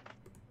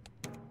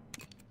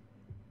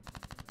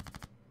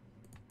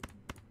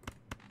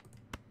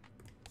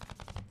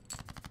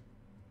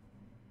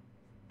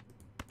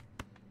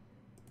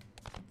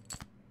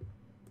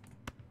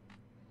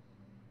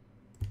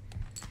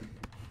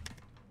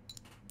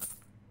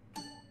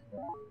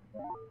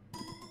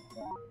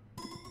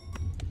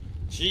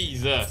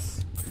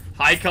 Jesus.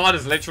 High card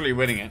is literally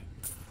winning it.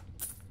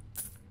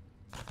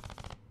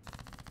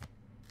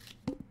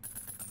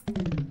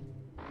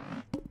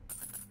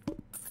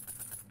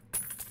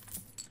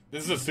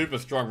 This is a super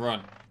strong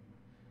run.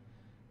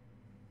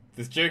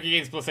 This joking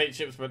gains plus 8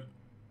 chips, but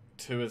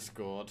 2 is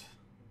scored.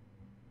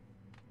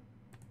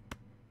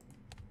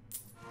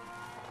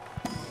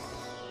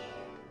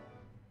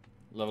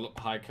 Level up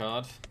high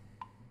card.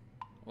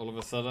 All of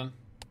a sudden.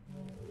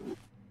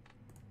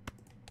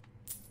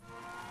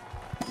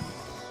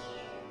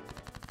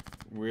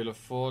 Wheel of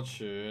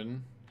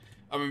Fortune.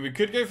 I mean, we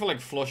could go for like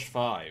flush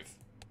 5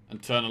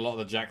 and turn a lot of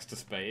the jacks to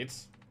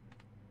spades.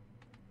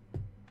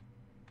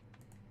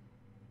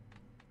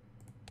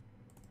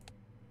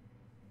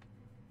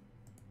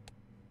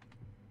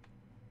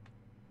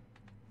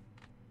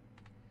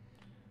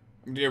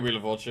 I'm gonna do a Wheel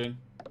of Fortune.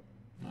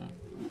 No.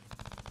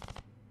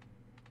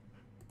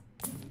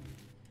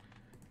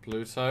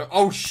 Pluto.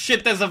 Oh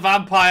shit, there's a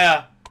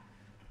vampire!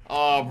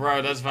 Oh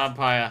bro, there's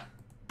vampire.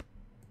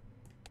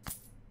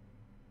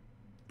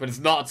 But it's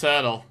not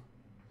eternal.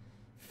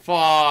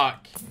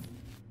 Fuck.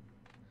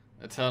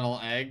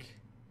 Eternal egg.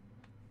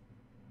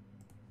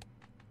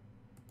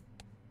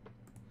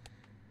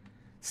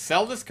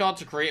 Sell this card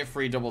to create a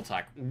free double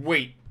tack.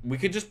 Wait, we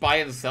could just buy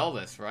and sell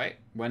this, right?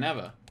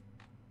 Whenever.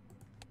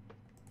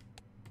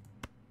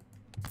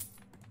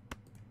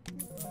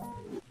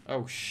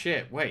 Oh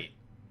shit, wait.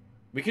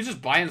 We could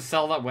just buy and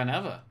sell that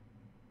whenever.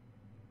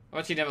 I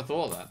actually never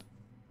thought of that.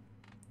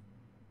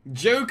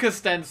 Joker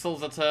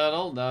stencils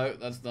eternal? No,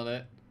 that's not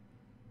it.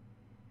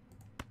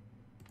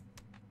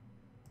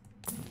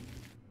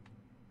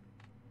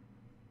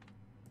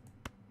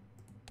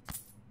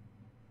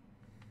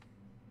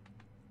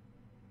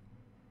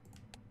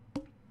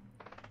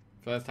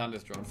 First hand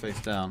is drawn face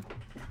down.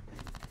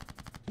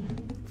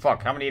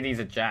 Fuck, how many of these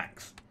are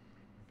jacks?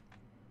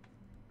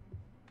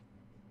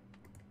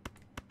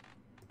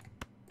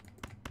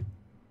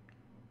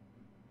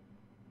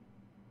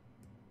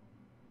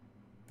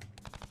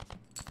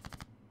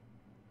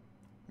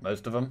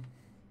 Most of them.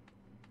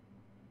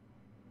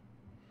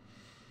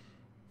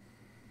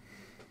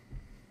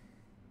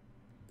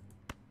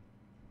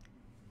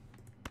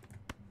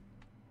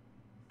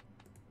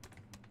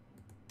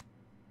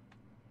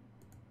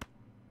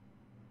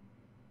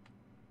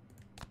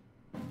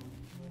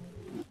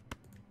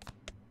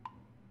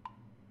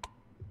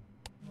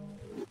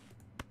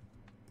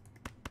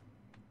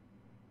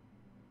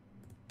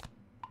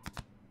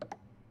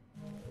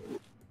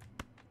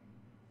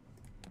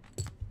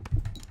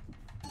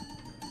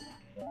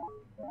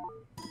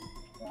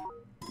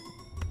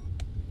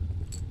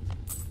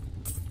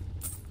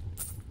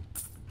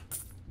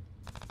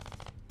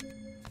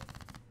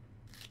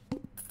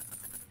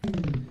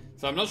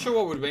 So I'm not sure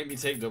what would make me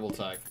take double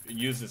tag.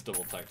 Use this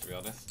double tag, to be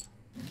honest.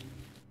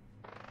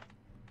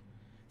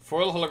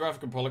 Foil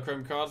holographic and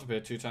polychrome cards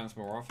appear 2 times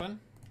more often.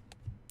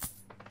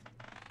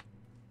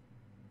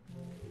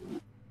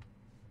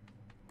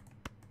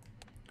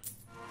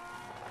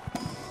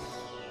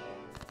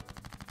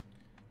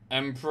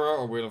 Emperor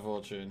or Wheel of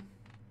Fortune?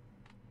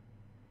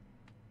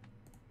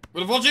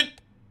 Wheel of Fortune!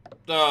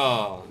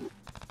 Oh.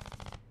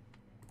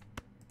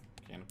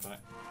 Can't apply.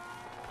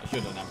 I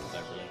should have Emperor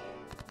there, really.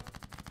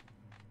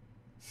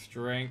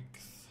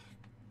 Strength.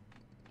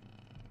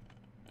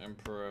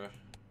 Emperor.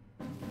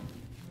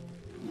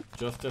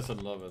 Justice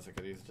and Lovers.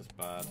 Okay, these are just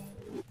bad.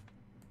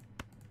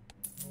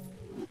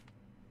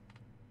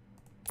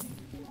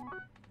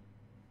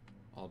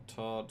 Odd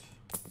Todd.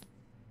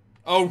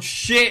 Oh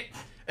shit!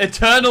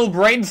 Eternal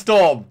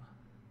Brainstorm!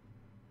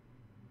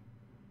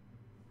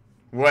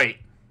 Wait.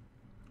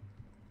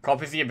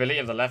 Copies the ability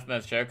of the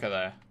leftmost Joker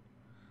there.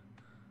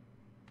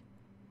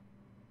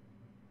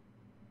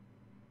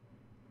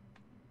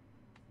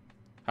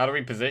 How do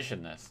we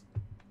position this?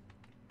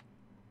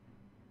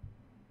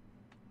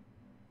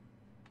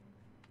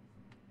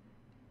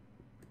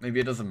 Maybe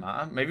it doesn't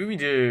matter. Maybe we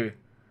do...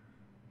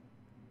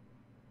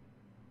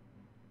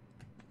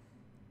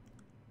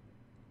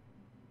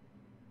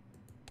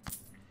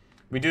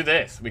 We do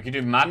this. We could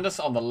do Madness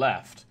on the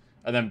left,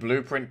 and then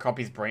Blueprint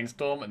copies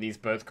Brainstorm, and these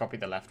both copy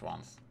the left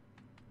ones.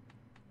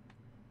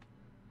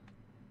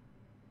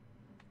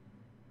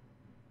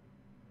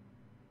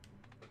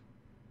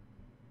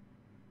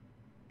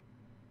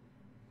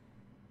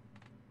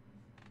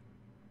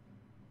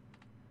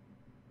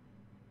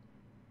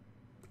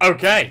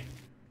 Okay.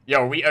 Yo,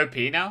 are we OP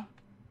now?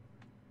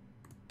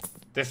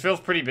 This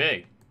feels pretty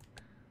big.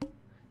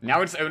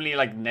 Now it's only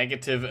like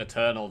negative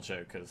Eternal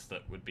Jokers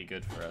that would be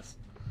good for us.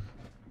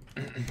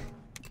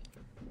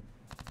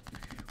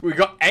 We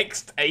got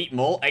X8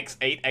 more,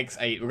 X8,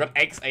 X8. We got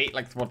X8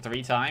 like, what,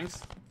 3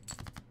 times?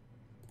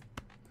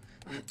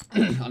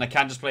 And I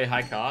can't just play a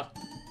high card.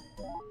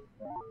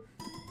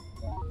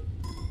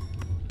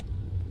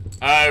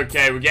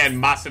 Okay, we're getting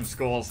massive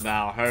scores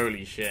now.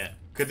 Holy shit.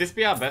 Could this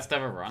be our best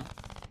ever run?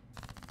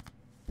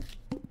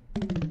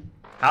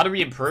 How do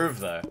we improve,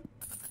 though?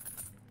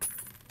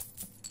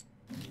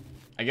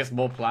 I guess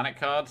more planet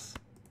cards?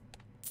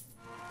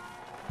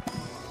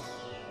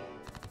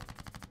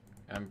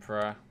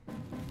 Emperor.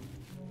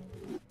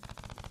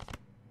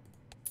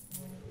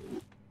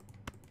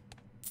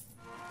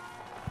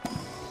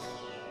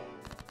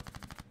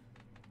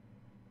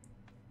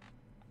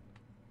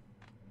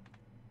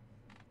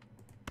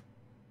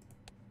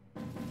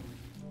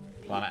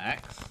 Planet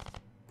X.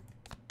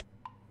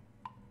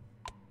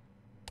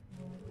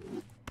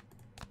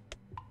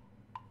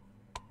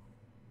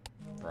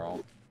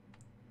 Roll.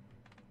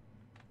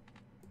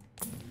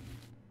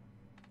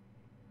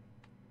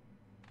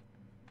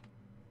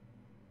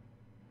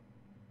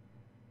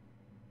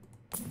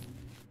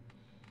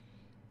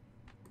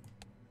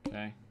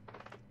 Okay.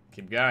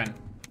 Keep going.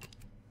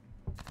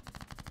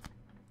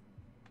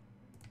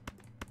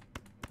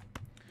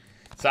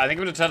 So I think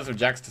I'm going to turn some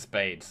jacks to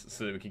spades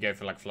so that we could go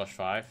for like flush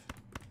 5.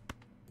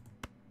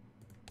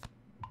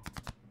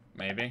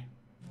 Maybe.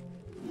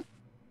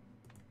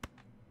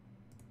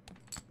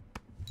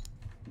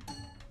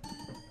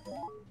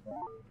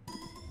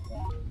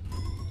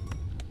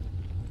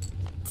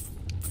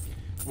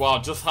 Wow,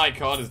 just high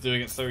card is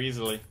doing it so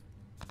easily.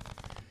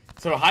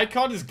 So high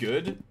card is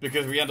good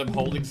because we end up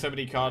holding so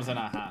many cards in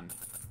our hand.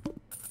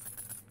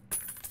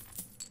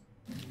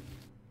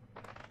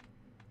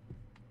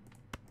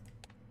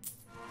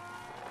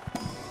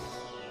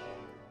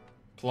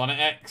 Planet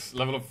X,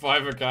 level of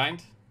 5 of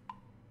kind.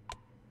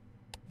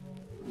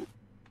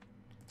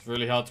 It's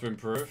really hard to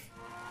improve.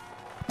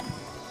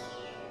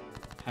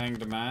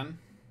 Hanged Man.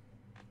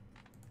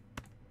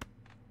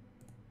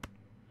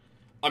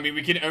 I mean,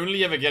 we can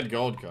only ever get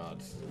gold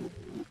cards.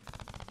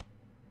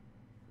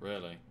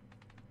 Really.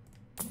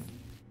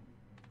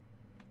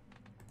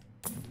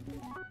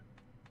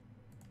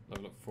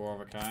 Level up 4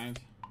 of a kind.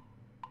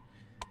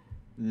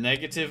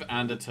 Negative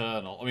and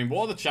Eternal. I mean,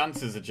 what are the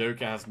chances a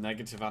Joker has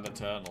negative and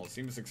Eternal? It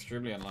seems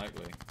extremely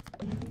unlikely.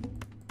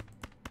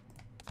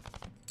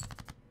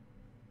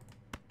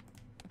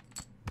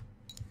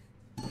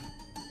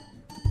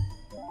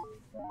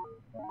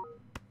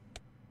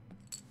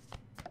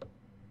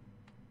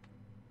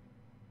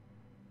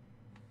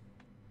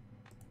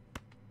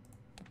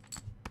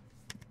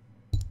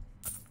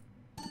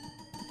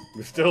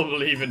 We still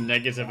believe in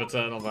negative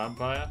Eternal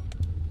Vampire?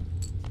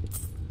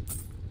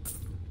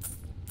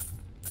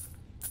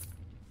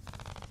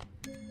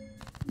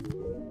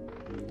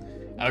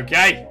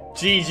 Okay,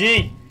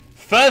 GG.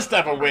 First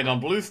ever win on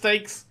Blue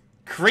Stakes.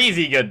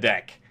 Crazy good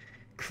deck.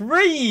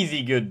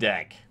 Crazy good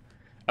deck.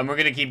 And we're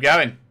gonna keep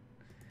going.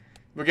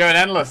 We're going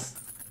endless.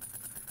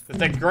 This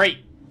deck's great.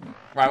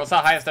 Right, what's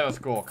our highest ever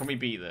score? Can we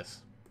beat this?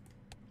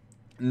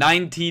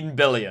 19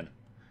 billion.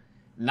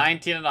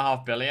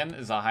 19.5 billion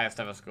is our highest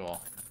ever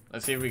score.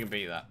 Let's see if we can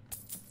beat that.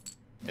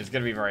 It's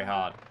going to be very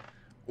hard.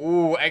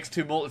 Ooh,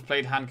 X2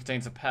 multiplayed hand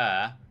contains a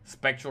pair.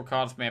 Spectral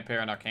cards may appear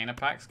in Arcana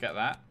packs. Get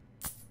that.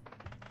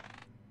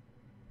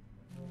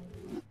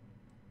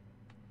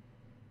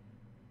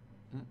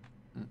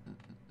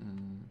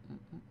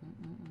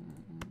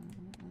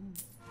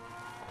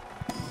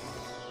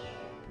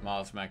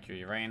 Mars, Mercury,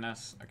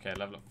 Uranus. Okay,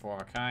 level up 4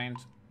 of a kind.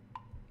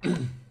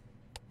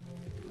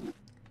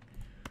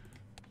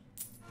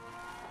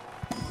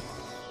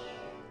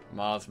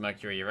 Mars,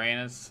 Mercury,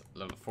 Uranus.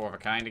 Level 4 of a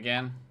kind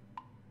again.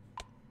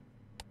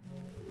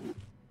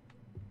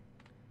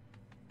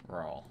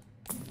 Roll.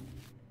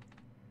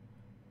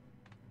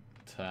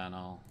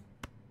 Eternal.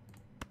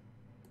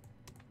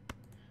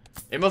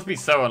 It must be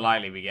so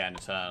unlikely we get an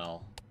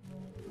Eternal.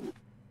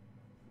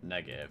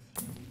 Negative.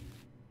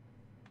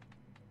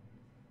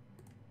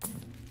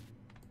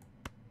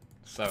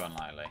 So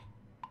unlikely.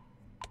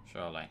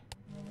 Surely.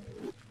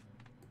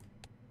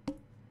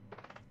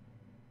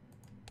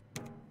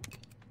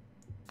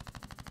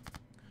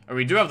 And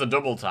we do have the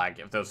double tag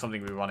if there was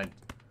something we wanted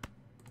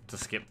to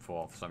skip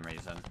for some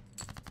reason.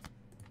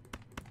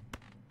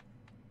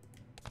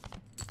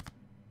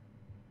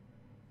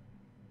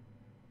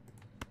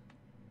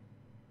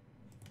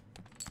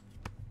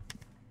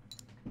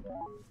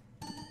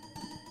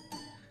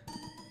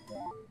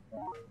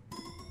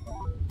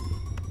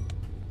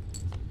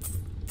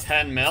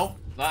 $10 mil,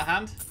 that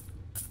hand?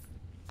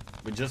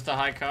 With just a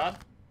high card?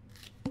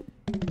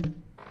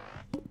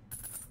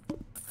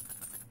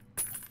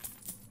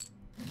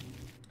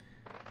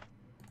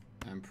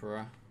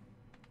 Emperor.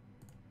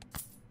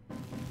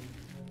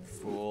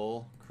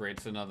 Fool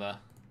creates another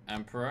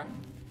Emperor.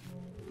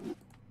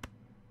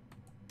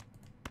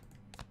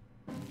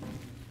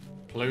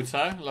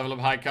 Pluto, level up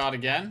high card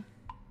again.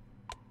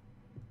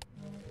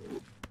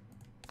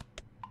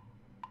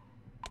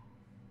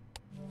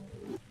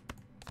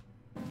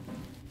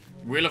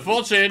 Wheel of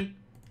Fortune!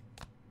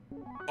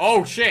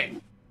 Oh,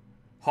 shit!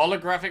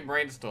 Holographic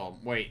Brainstorm.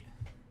 Wait.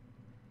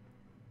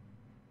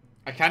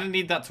 I kind of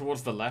need that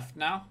towards the left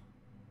now.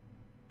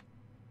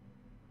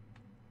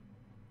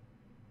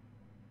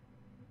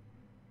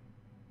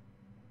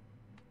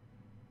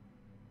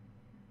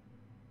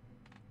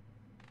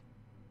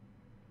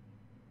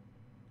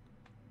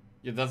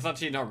 Yeah, that's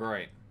actually not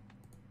great.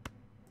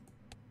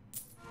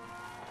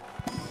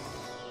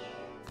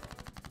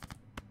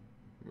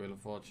 Wheel of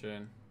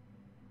Fortune.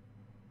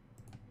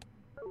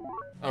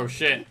 Oh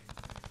shit.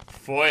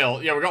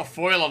 Foil. Yeah, we got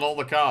foil on all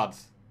the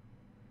cards.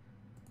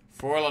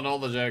 Foil on all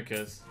the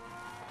jokers.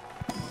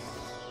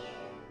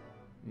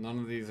 None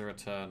of these are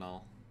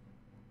eternal.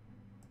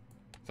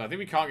 So I think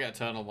we can't get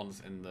eternal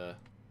ones in the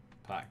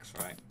packs,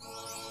 right?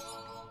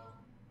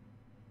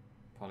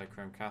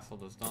 Polychrome Castle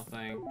does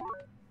nothing.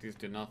 These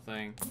do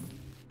nothing.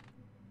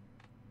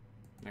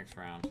 Next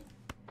round.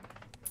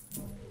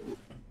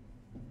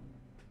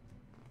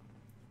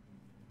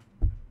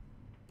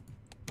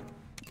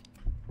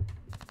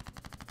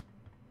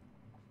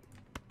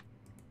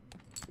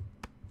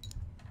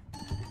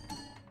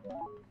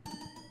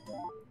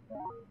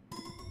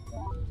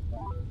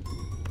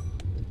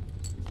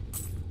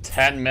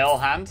 $10 mil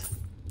hand.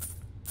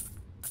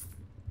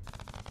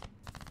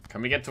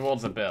 Can we get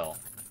towards the bill?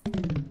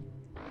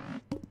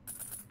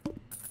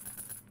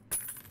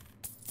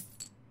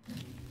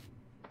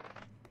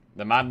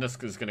 The madness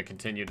is going to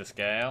continue to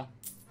scale.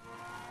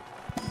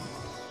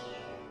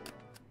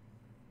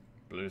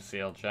 Blue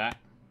seal jack.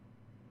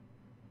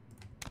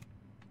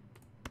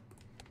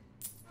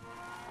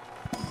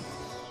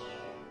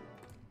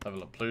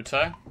 Level up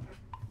Pluto.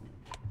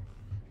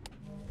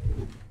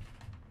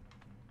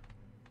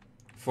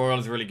 Foil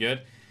is really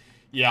good.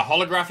 Yeah,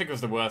 holographic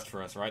was the worst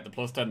for us, right? The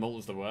plus 10 mult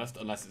was the worst,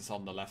 unless it's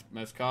on the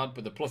leftmost card.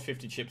 But the plus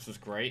 50 chips was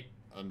great,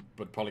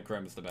 but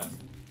polychrome is the best.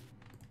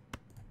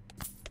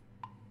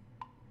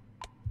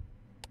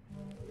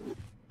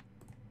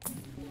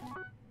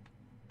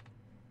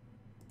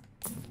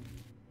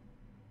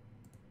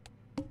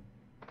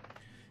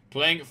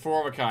 Playing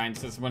 4 of a kind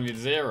since money to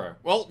 0.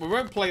 Well, we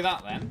won't play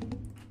that then.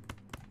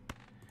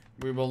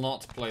 We will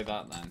not play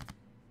that then.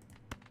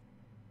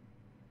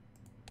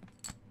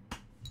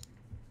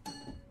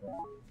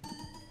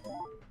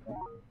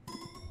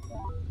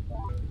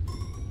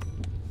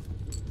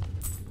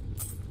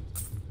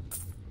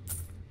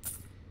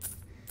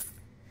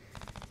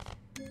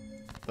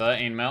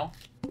 $13 mil.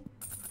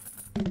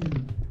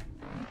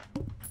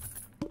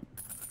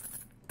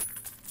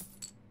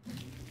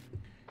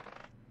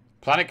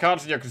 Planet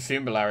cards in your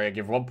consumable area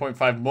give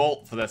 1.5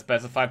 mult for their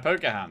specified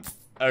poker hand.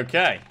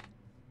 Okay.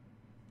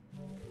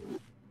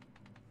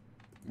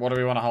 What do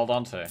we want to hold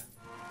on to?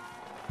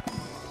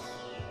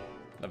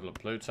 Level up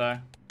Pluto.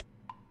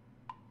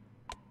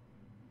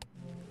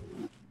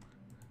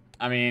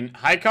 I mean,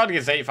 high card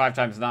gives 85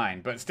 times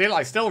 9, but still,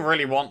 I still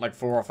really want like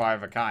 4 or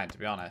 5 of a kind, to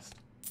be honest.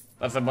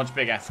 That's a much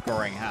bigger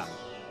scoring hand.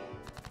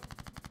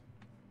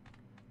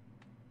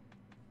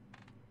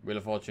 Wheel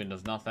of Fortune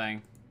does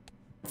nothing.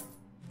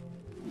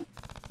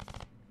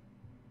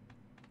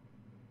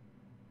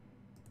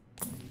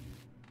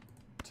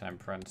 10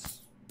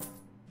 prints.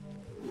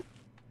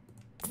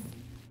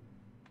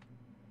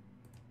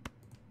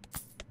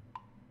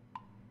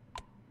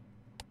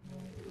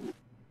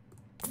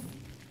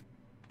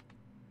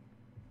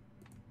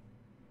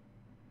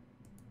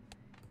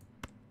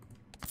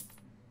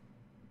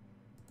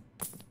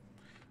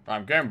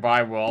 I'm going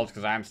by world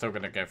because I'm still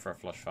going to go for a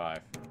flush 5.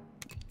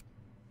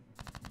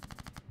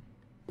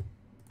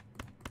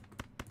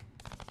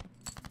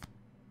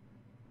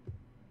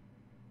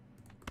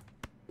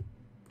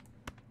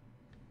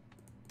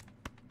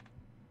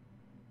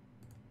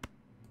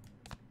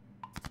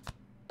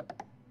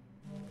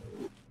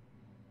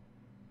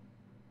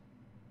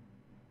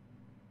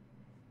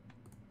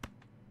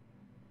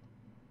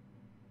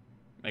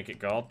 Make it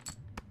gold.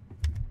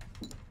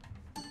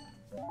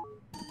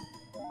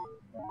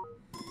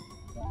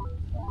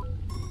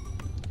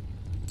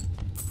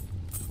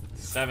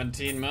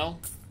 $17 mil.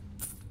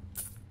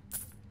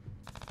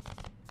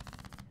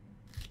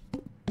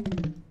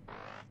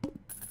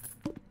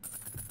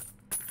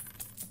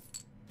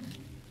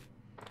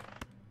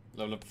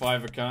 Level up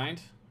 5 a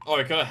kind. Oh,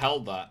 I could have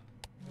held that.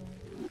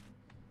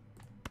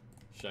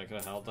 Shit, I could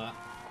have held that.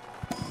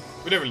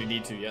 We don't really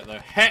need to yet, though.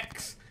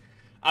 Hex!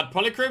 Add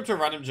Polychrome to a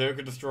random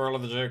joker, destroy all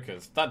of the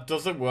jokers. That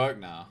doesn't work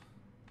now.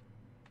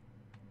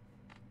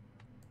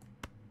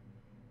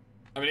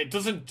 I mean,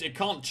 it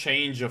can't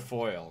change a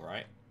foil,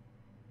 right?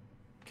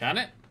 Can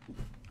it?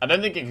 I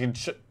don't think it can.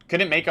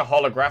 Can it make a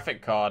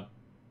holographic card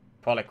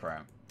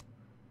Polychrome?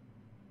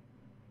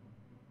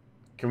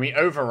 Can we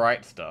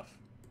overwrite stuff?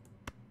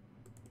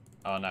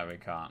 Oh, no, we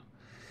can't.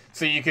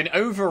 So you can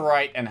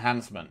overwrite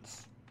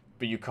enhancements,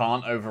 but you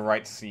can't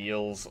overwrite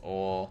seals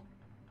or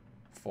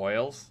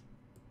foils?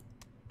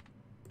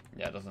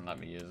 Yeah, it doesn't let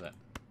me use it.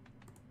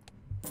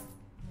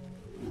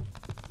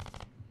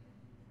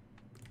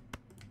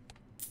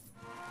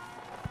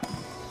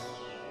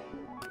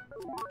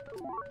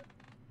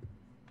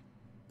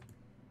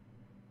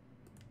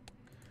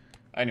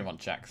 I only want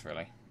checks,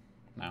 really.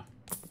 No.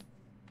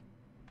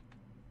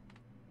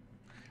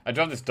 I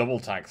do have this double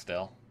tag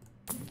still.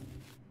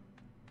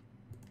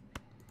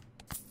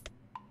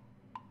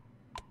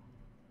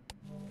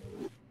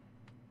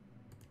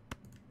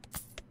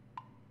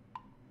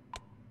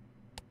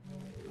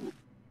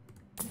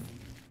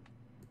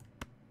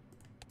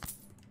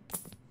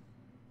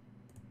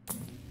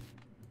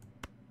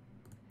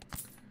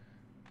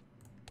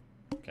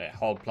 Okay,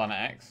 hold planet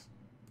X.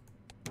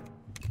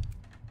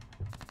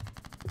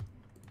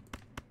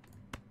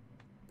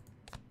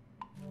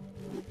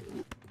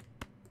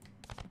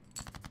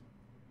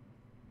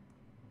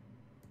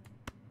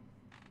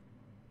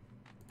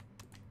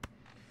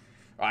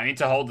 Oh, I need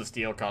to hold the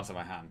steel cards in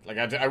my hand. Like,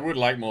 I would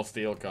like more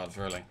steel cards,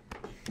 really.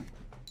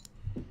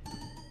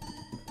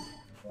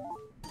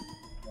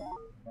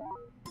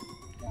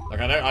 Like,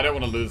 I don't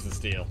want to lose the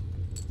steel.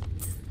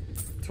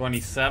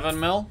 27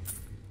 mil.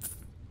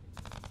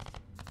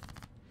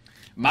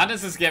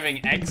 Madness is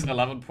giving X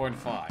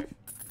 11.5.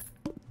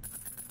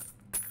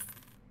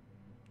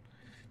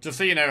 Just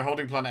so you know,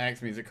 holding planet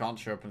X means it can't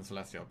show up in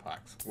Celestial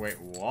packs.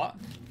 Wait, what?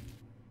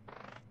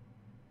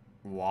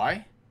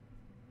 Why?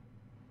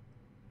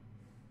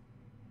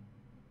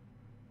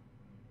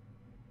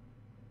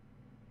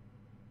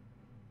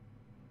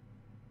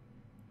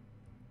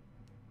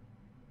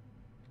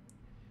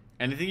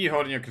 Anything you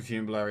hold in your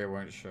consumable area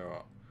won't show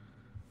up.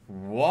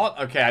 What?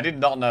 Okay, I did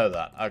not know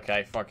that.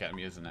 Okay, fuck it, I'm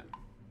using it.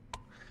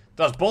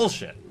 That's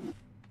bullshit.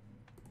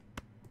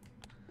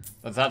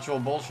 That's actual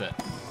bullshit.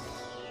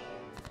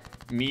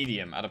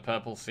 Medium, add a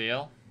purple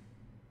seal.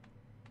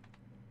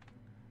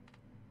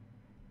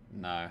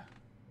 No.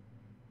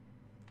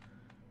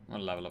 I'm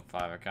gonna level up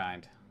 5 a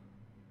kind.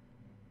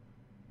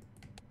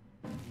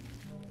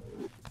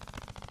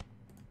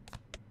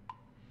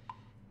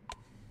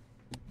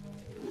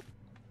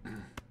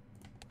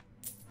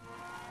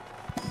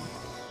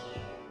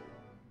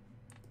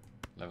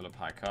 Level up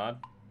high card.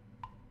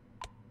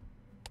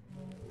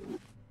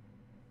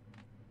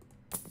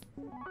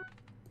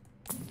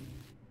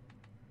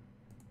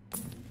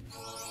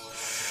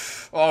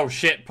 Oh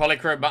shit,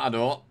 Polychrome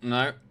Matador.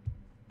 No.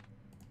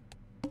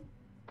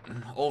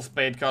 All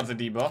spade cards are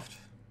debuffed.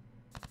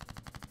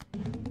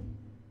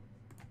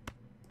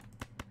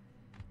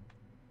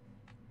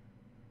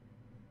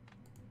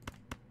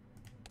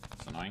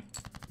 That's annoying.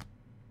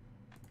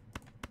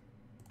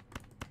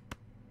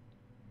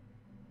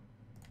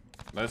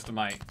 Most of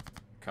my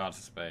cards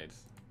are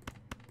spades.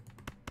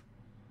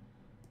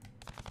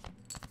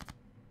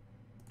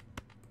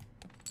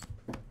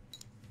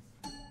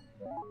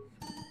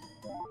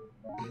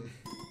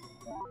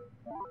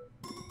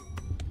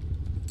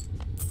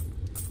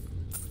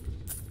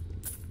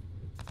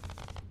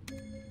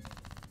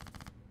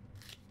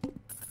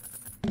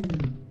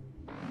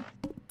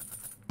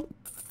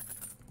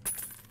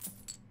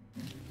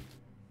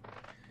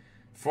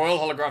 Foil,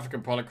 holographic,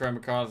 and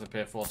polychroma cards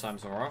appear 4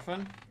 times more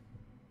often.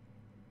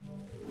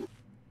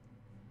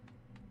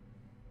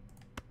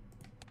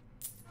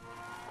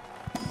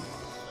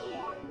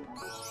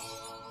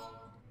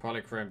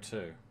 Polychrome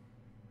 2.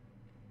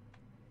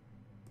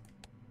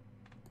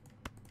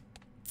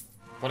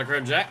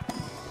 Polychrome Jack?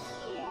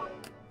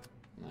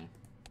 No.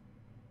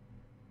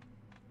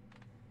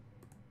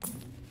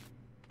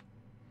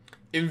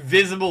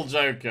 Invisible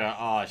Joker.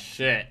 Oh,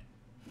 shit.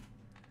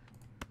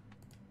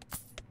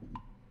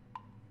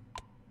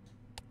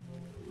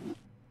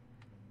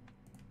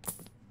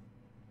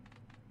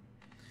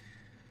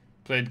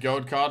 Played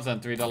gold cards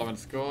and $3 and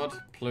scored.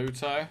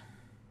 Pluto.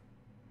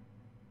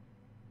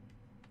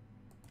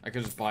 I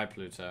could just buy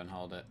Pluto and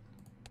hold it.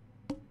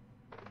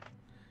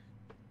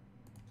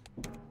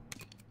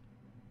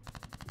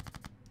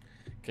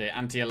 Okay,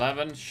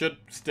 anti-11 should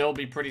still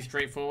be pretty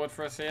straightforward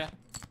for us here.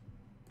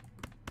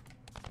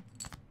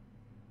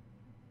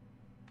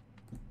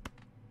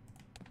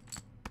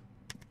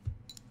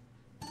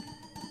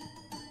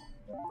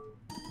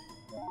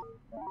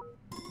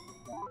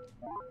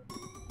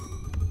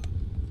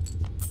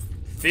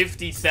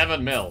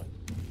 $57 mil.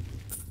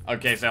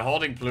 Okay, so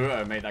holding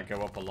Pluto made that go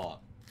up a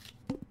lot.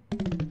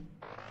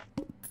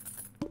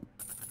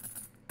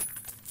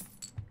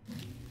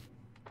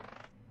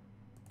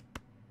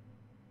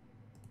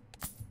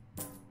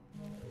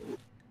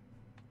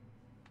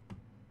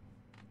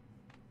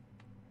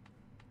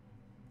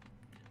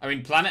 I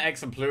mean, Planet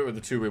X and Pluto are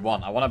the two we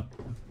want. When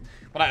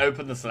I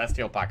open the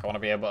Celestial pack, I want to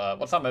be able to...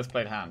 what's our most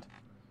played hand?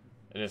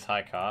 It is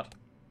high card.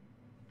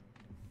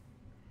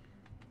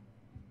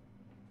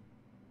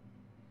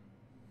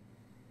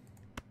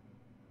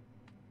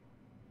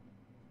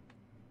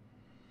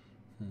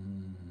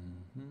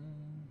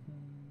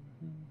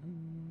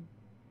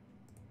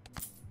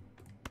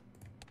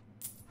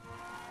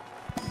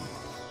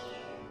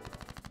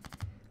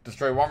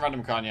 Destroy one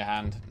random card in your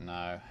hand.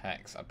 No.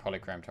 Hex. I'd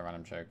polychrome to a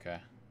random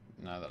Joker.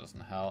 No, that doesn't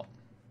help.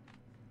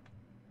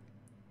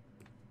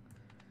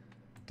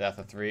 Death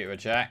of 3 to a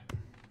Jack.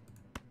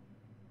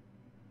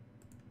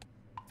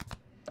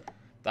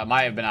 That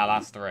might have been our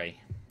last 3.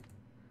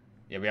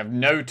 Yeah, we have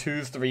no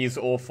 2s, 3s,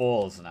 or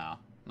 4s now.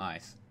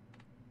 Nice.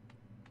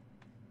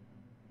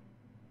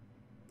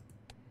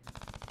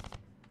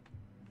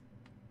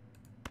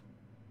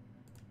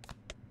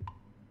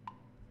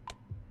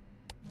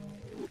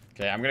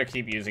 Okay, I'm going to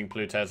keep using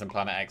Plutos and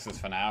Planet X's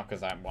for now,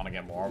 because I want to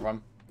get more of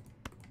them.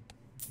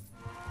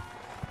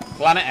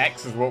 Planet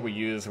X is what we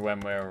use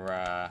when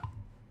we're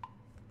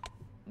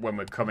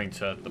coming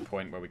to the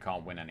point where we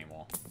can't win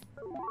anymore.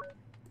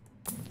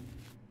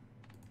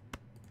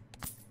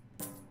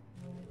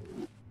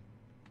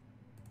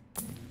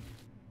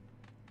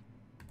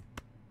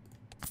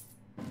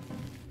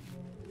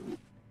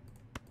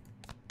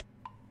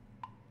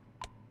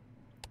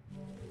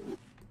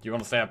 Do you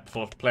want to say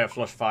play a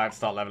flush 5,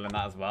 start leveling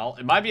that as well?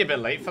 It might be a bit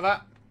late for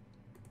that.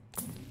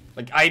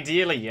 Like,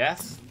 ideally,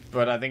 yes,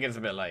 but I think it's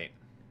a bit late.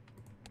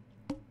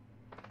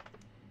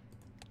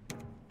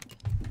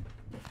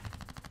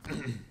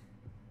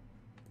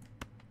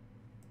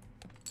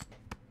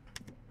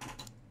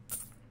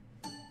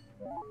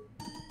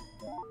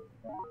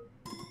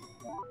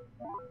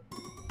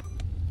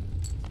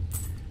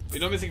 You're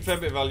not missing fair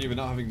bit of value, but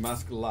not having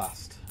Mask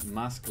last.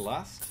 Mask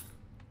last?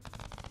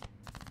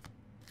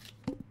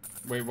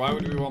 Wait, why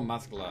would we want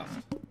Mask last?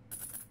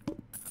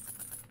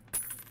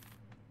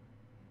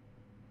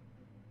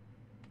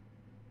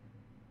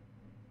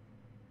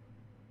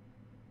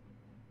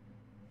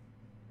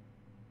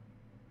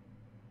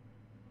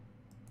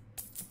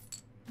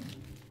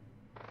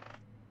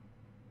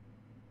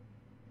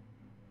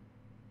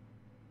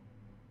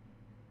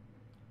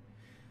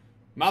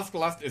 Mask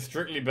last is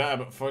strictly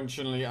better, but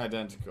functionally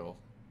identical.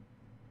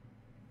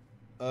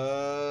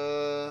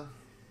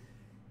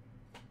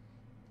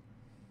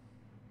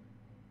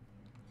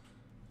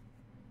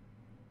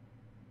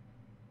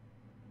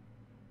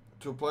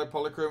 To apply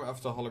polychrome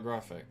after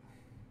holographic.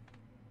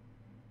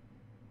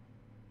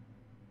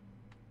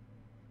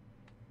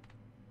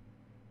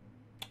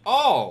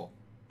 Oh!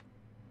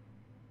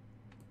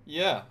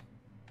 Yeah.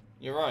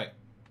 You're right.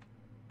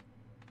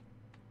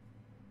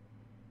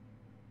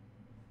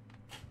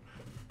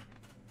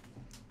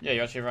 Yeah,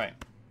 you're actually right.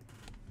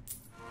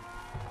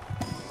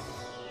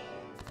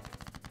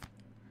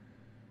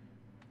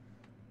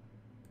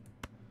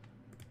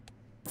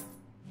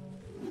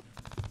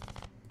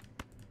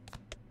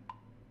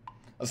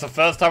 That's the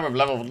first time we've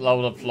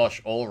leveled up flush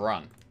all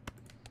run.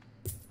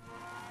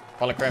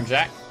 Polychrome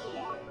Jack.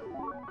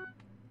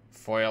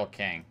 Foil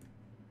King.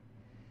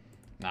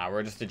 Nah,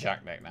 we're just a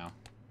Jack deck now.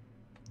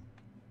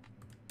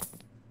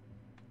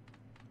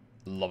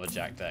 Love a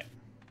Jack deck.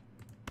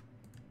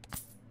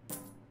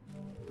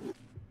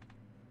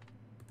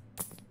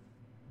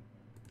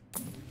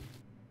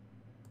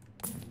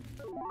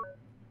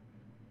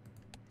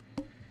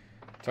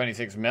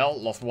 $26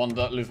 mil. Lose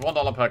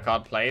 $1 per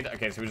card played.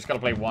 Okay, so we just gotta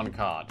play one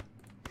card.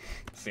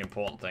 That's the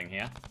important thing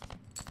here.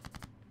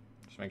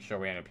 Just make sure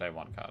we only play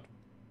one card.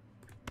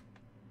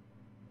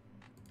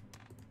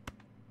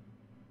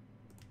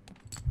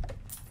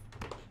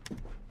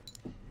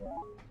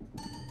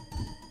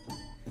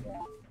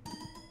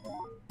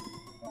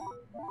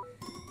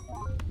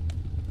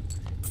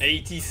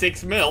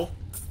 $86 mil.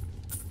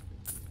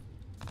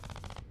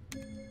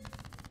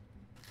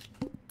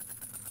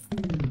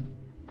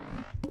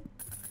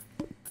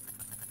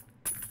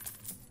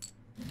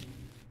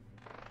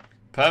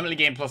 Permanently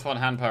gain +1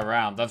 hand per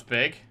round. That's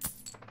big.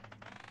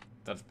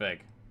 That's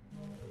big.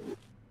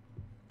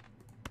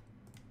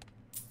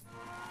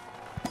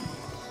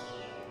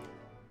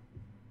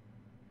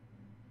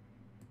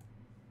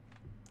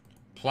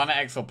 Planet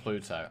X or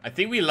Pluto? I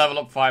think we level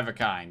up 5 a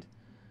kind.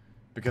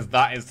 Because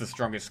that is the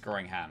strongest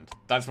scoring hand.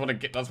 That's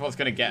what's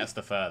going to get us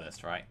the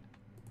furthest, right?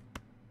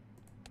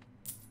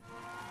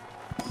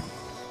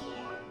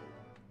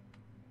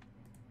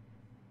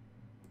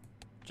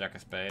 Jack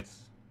of spades.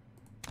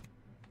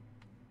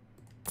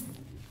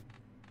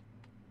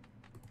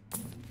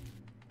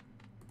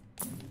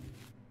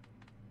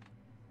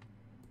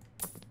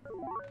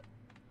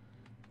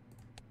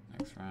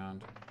 Next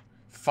round.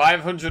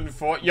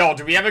 504. Yo,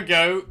 do we ever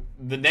go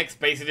the next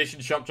base edition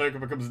shop joker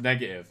becomes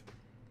negative?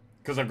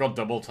 Because I've got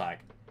double tag.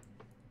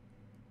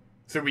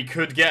 So we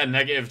could get a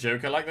negative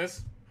joker like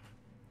this?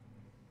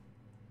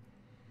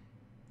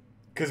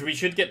 Because we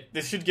should get...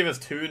 This should give us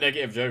 2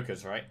 negative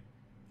jokers, right?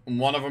 And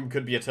one of them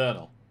could be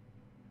eternal.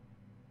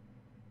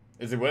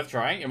 Is it worth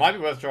trying? It might be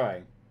worth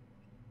trying.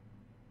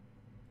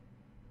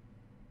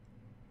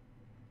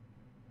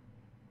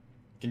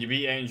 Can you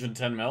beat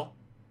 810 mil?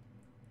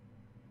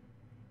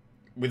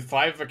 With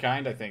 5 of a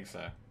kind, I think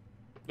so.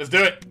 Let's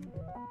do it!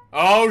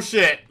 Oh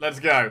shit! Let's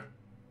go.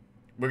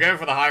 We're going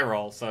for the high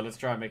roll, so let's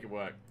try and make it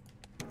work.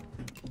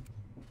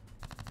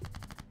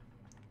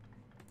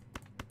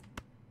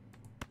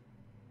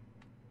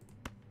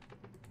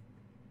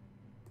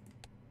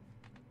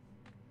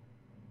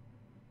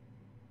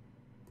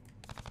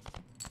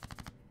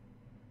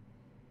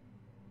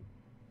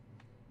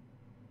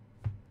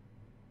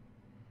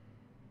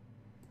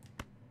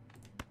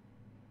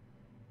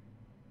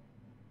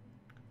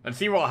 Let's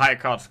see what high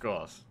card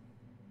scores.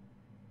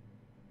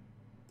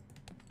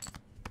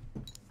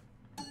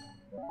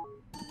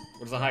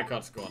 What does the high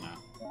card score now?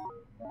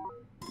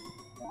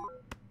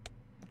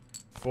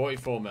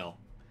 44 mil.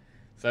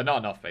 So not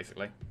enough,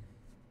 basically.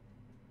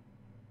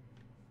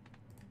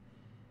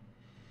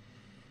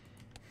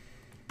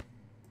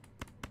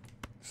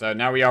 So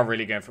now we are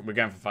really going for... We're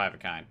going for 5 a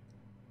kind.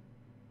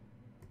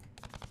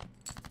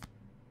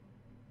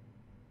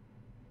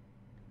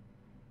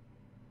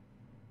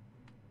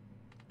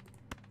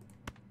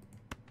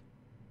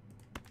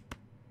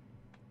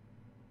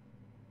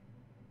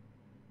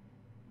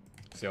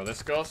 See how this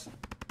scores.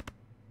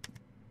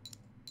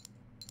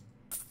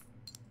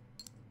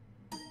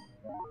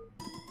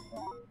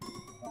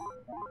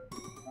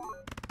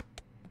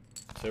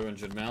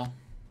 $200 mil.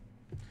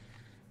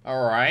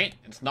 Alright,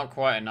 it's not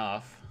quite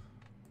enough.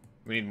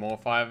 We need more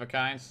 5 of a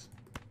kinds.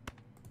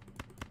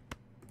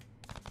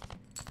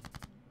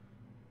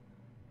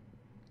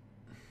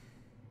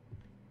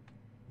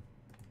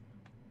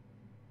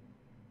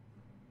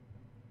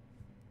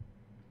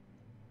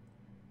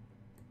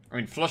 I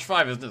mean, flush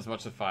 5 isn't as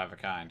much as 5 of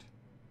a kind.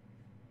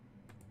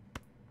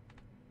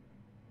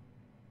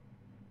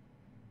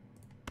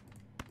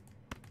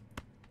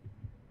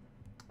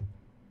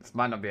 This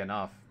might not be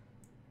enough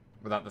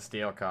without the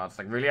steel cards.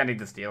 Like, really, I need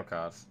the steel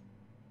cards.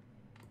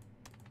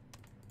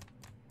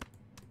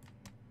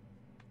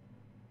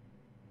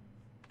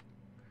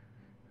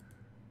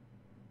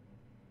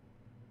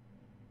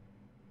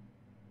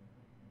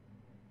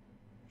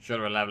 Should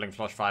have been leveling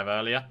flush 5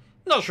 earlier.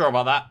 Not sure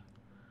about that.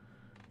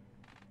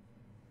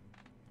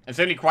 It's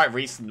only quite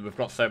recent that we've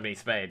got so many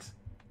spades.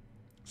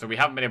 So we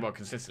haven't been able to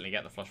consistently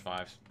get the flush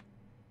 5s.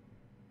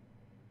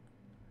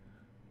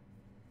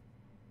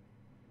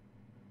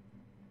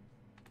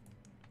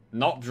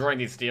 Not drawing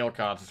these steel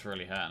cards is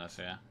really hurting us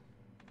here.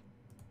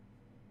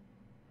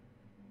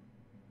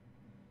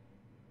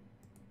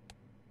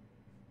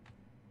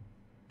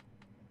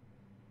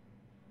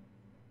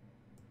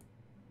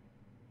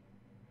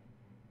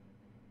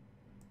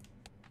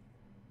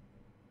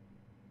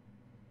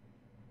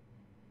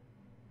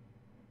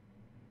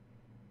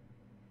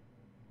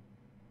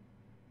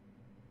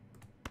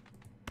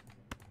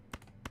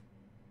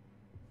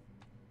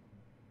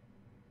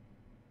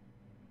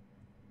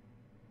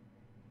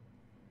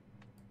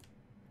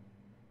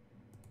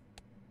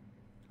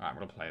 Alright, I'm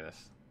gonna play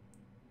this.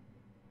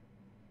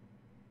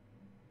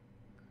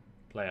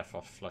 Play a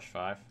flush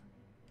 5.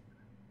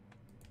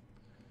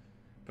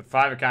 But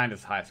 5 of kind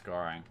is high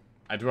scoring.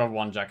 I do have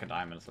 1 jack of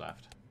diamonds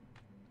left.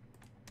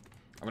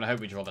 I'm gonna hope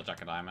we draw the jack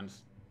of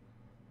diamonds.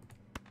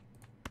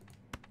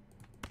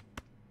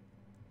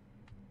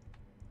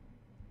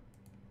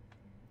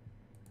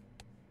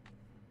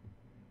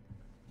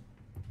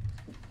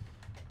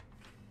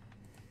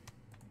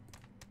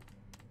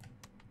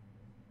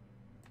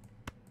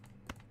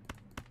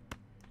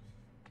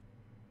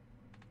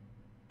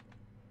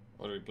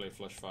 What do we play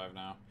flush 5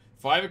 now?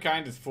 5 of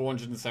kind is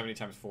 470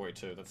 times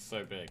 42. That's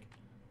so big.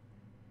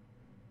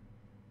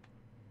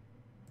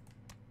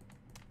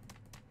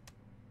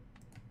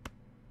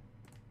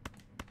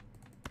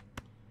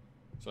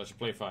 So I should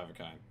play 5 of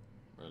kind,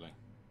 really.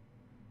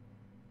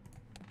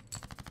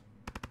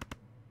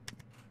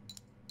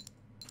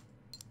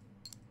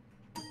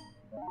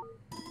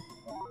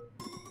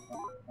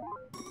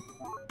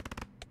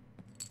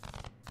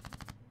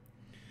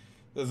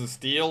 There's a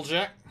steel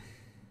jack.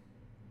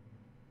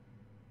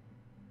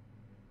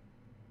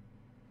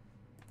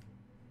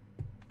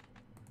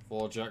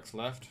 jacks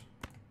left.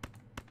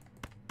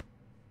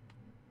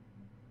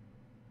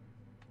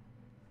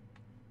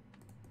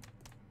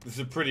 This is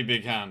a pretty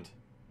big hand.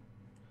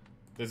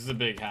 This is a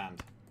big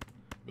hand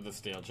with the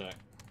steel jack.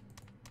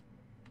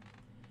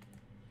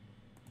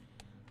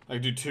 I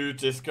can do 2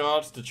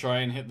 discards to try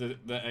and hit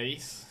the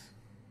ace.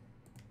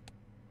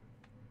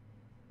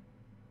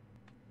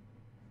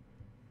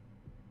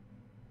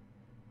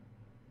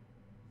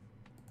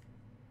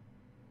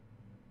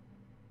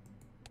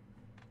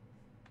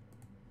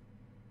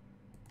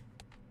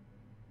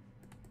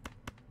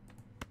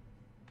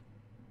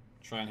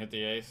 Try and hit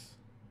the ace.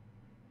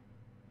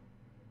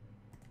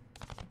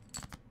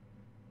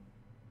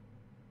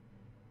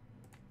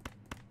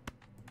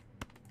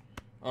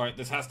 Alright,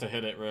 this has to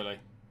hit it, really.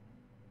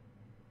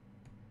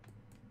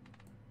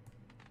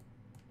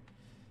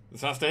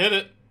 This has to hit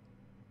it.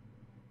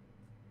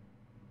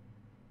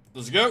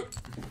 Let's go.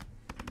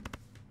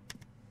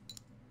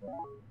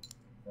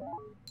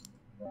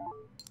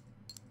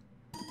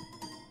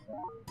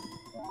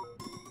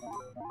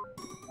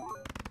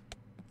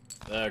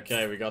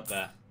 Okay, we got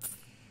there.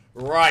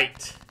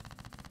 Right.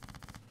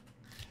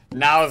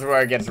 Now is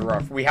where it gets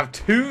rough. We have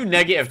 2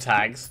 negative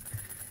tags.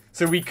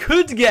 So we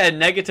could get a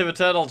negative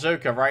Eternal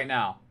Joker right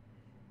now.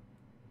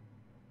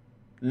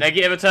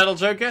 Negative Eternal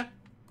Joker?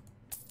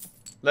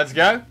 Let's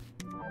go.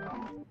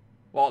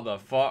 What the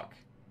fuck?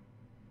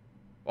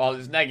 Well,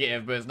 it's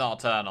negative, but it's not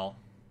Eternal.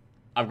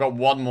 I've got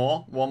one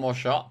more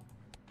shot.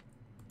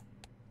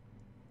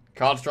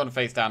 Cards drawn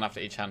face down after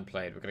each hand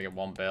played. We're gonna get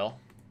 1 bill.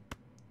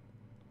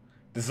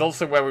 This is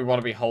also where we want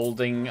to be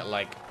holding,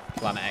 like,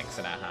 Planet X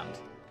in our hand.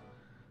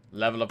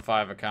 Level up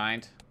 5 of a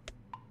kind.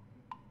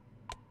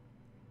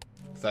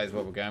 So that is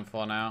what we're going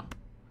for now.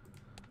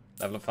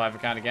 Level up 5 of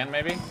a kind again,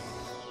 maybe?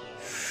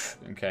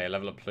 Okay,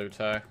 level up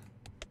Pluto.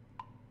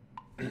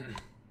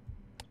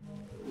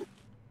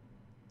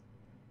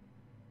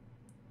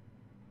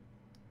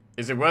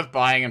 Is it worth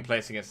buying and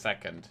placing a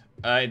second?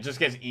 It just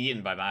gets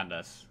eaten by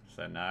madness,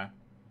 so no.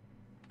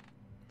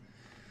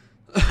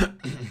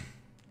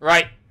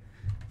 Right.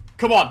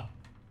 Come on.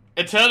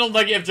 Eternal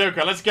negative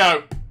Joker, let's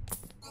go.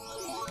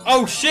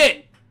 Oh,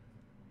 shit!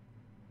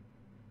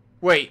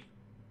 Wait.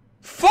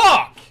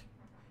 Fuck!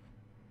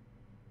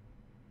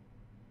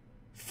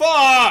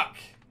 Fuck!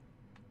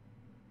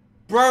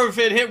 Bro, if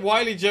it hit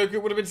Wily Joker,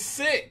 it would have been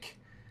sick.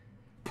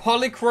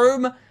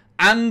 Polychrome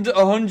and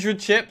 100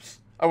 chips.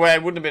 Oh, wait,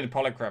 it wouldn't have been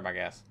Polychrome, I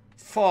guess.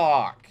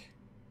 Fuck.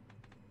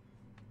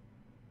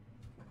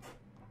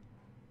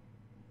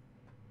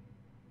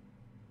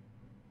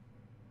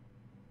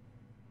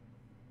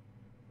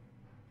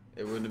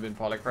 It wouldn't have been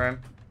Polychrome.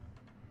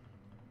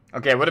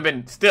 Okay, it would have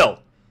been, still.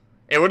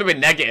 It would have been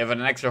negative and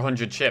an extra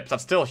 100 chips.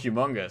 That's still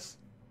humongous.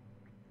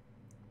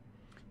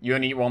 You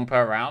only eat 1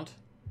 per round?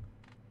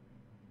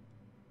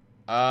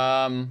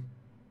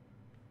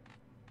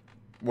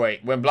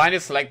 Wait, when blind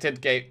is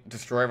selected,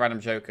 destroy random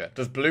joker.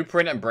 Does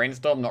Blueprint and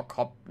Brainstorm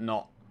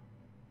not...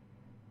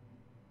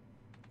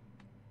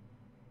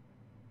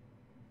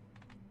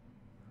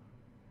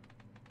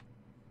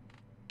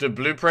 Do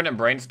Blueprint and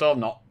Brainstorm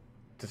not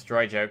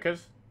destroy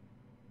jokers?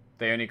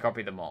 They only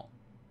copy them all.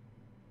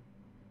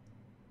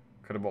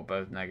 Could have bought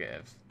both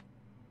negatives.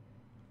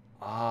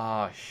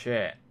 Ah,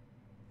 shit.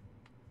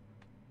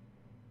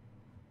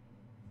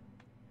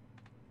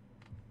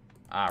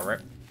 Ah,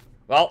 rip.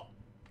 Well,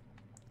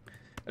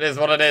 it is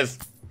what it is.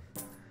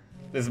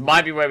 This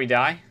might be where we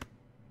die.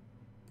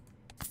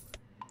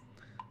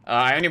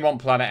 I only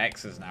want Planet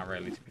X's now,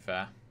 really, to be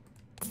fair.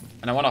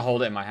 And I want to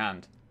hold it in my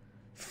hand.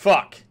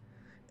 Fuck.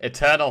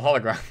 Eternal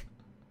Hologram.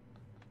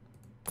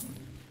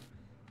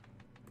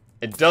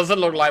 It doesn't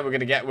look like we're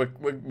going to get...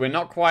 We're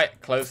not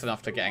quite close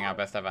enough to getting our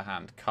best ever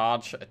hand.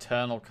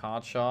 Eternal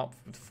Card Sharp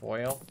with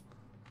foil.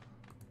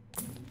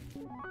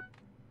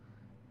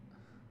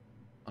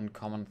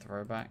 Uncommon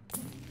Throwback.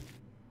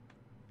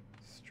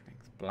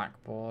 Strength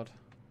Blackboard.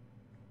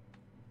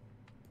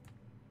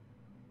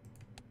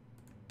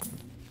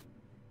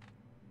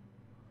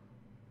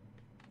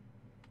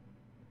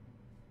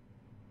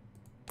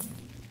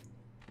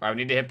 Right, we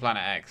need to hit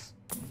Planet X.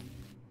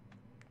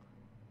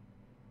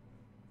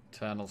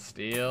 Eternal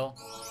Steel.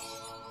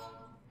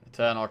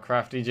 Eternal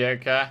Crafty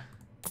Joker.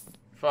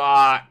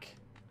 Fuck.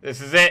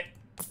 This is it.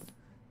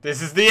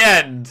 This is the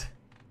end.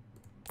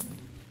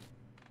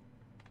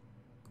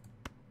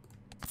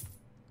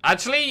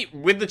 Actually,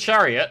 with the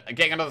Chariot,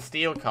 getting another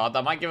Steel card,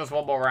 that might give us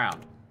 1 more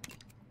round.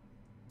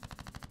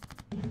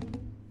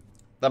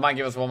 That might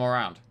give us 1 more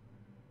round.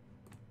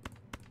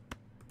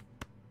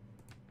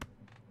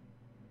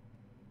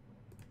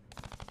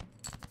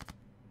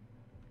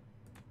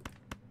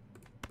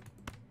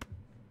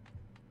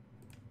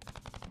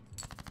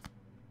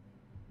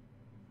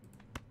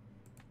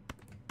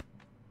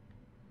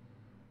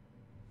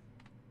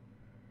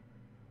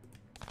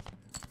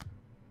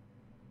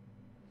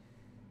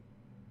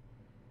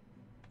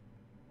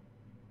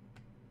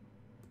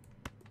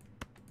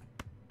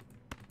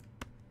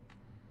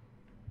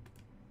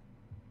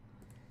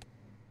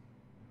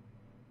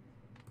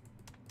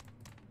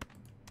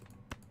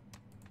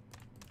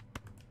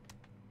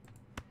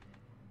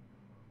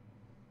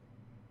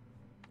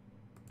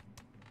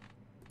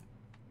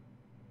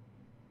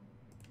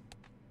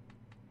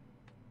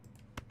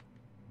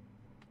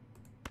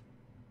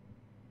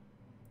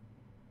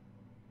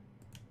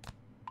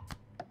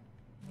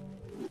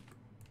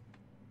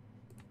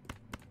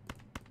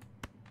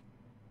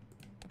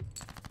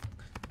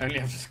 Only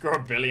have to score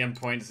 1 billion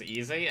points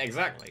easy?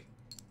 Exactly.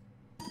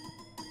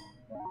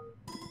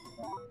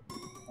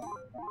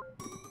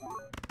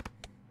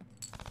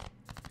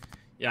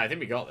 Yeah, I think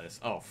we got this.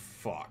 Oh,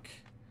 fuck.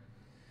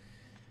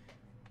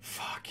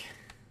 Fuck.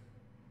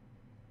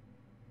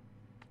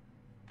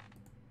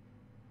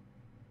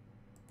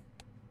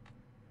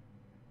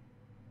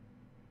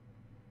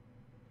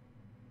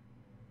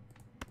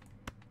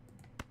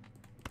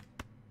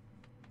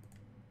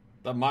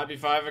 That might be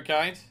 5 of a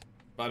kind,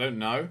 but I don't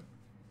know.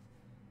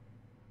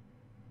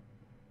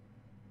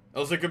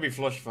 Also, it could be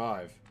flush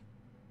 5.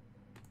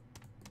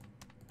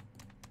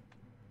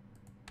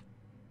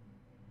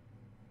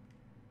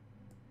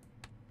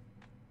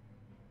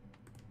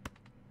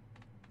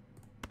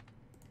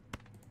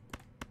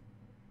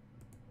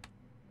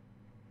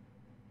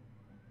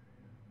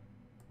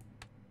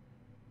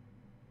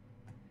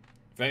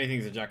 If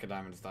anything's a jack of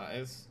diamonds, that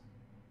is.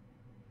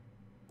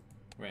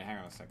 Wait, hang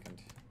on a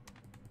second.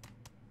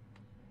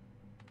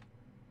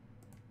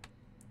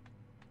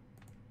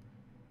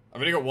 I've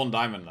only got 1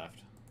 diamond left.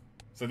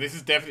 So this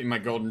is definitely my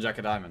golden jack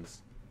of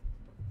diamonds.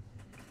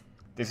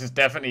 This is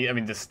definitely, I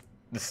mean,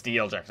 the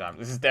steel jack of diamonds.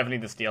 This is definitely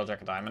the steel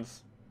jack of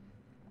diamonds.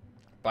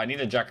 But I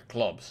need a jack of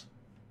clubs.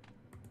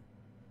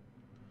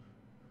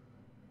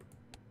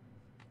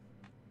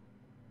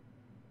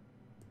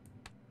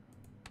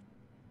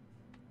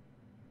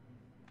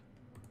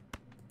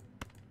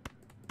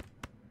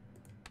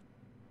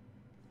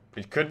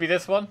 It could be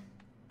this one.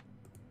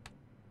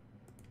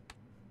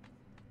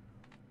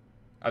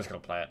 I just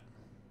gotta play it.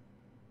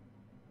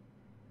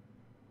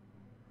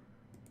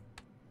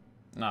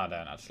 No, I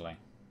don't actually.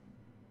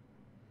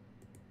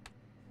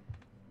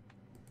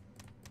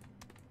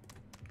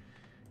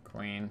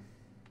 Queen.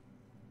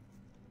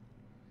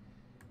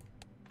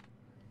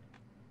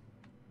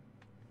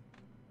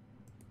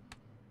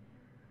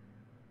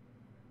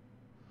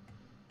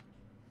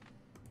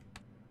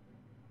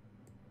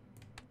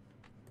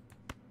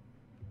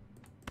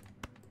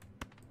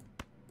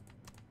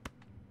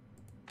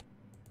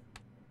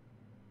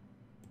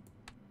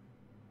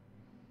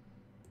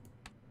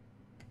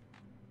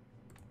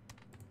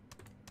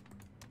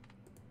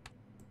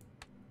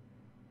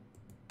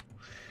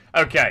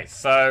 Okay,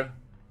 so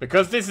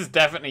because this is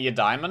definitely a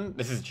diamond,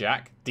 this is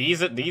jack.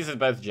 These are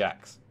both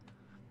jacks.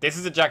 This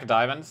is a jack of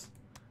diamonds,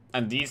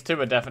 and these two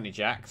are definitely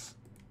jacks.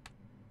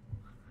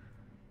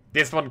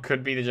 This one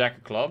could be the jack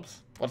of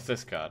clubs. What's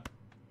this card?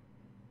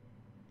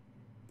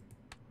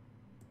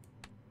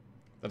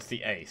 That's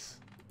the ace.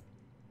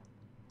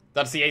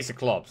 That's the ace of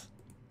clubs.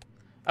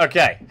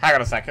 Okay, hang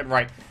on a second.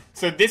 Right,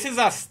 so this is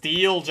our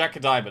steel jack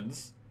of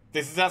diamonds.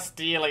 This is our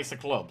steel ace of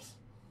clubs.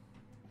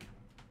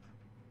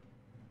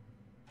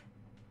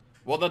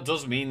 What that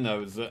does mean,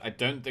 though, is that I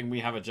don't think we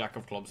have a jack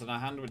of clubs in our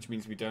hand, which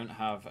means we don't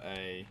have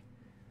a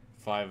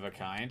 5 of a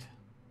kind.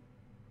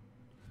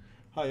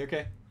 Hi,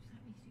 okay.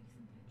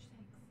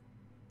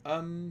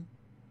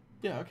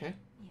 Yeah, okay.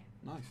 Yeah.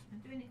 Nice. I'm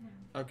doing it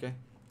now. Okay.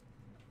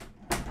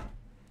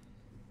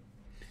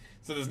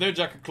 So there's no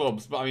jack of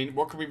clubs, but I mean,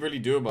 what can we really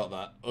do about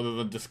that other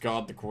than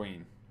discard the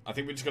queen? I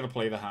think we just got to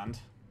play the hand.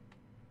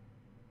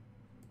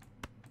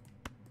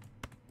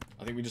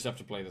 I think we just have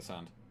to play this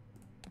hand.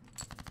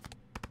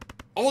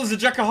 Oh, there's a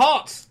jack of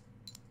hearts!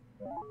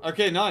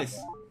 Okay, nice.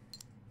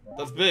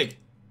 That's big.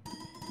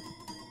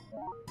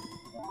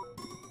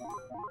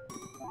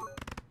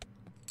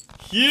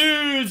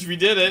 Huge! We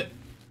did it!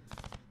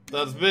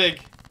 That's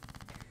big.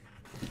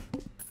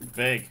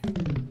 Big.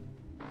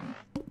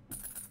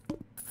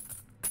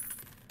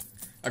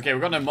 Okay,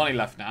 we've got no money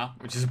left now,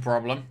 which is a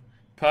problem.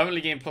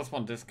 Permanently gain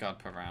 +1 discard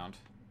per round.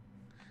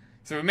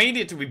 So we made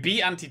it to, we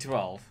beat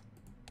anti-12.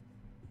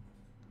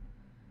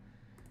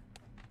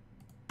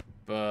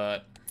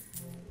 But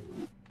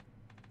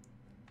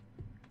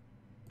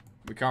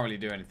we can't really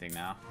do anything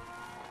now.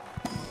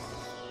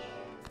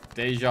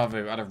 Deja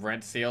vu. Add a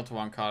red seal to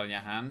 1 card in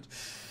your hand.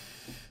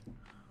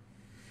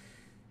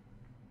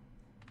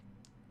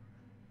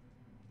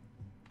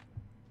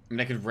 And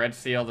they could red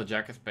seal the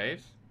jack of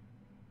spades.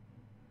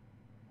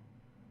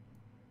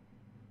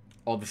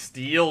 Or the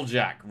steel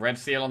jack. Red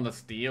seal on the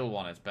steel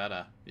one is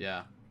better.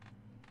 Yeah.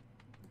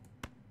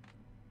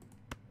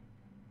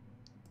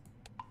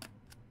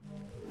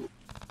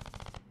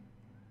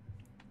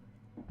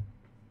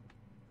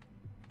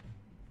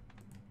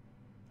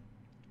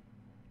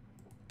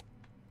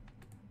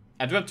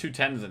 I do have 2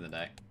 10s in the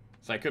day,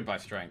 so I could buy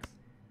strength.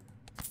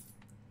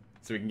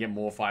 So we can get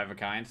more 5 of a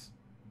kinds.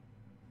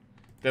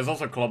 There's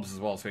also clubs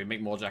as well, so we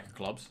make more jack of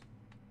clubs.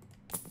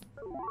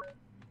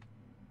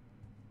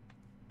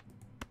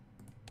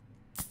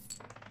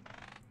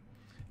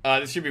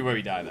 This should be where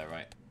we die though,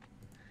 right?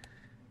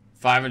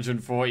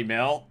 540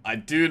 mil? I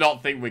do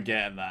not think we're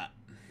getting that.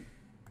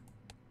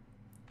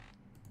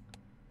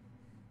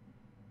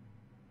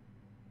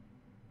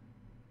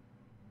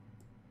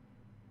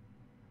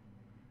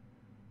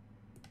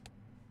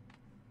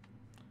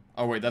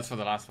 Oh, wait, that's for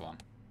the last one.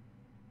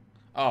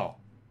 Oh.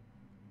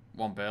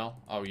 1 bill?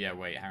 Oh, yeah,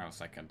 wait, hang on a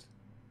second.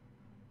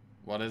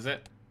 What is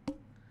it?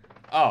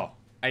 Oh,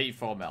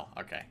 84 mil.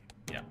 Okay,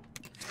 yeah.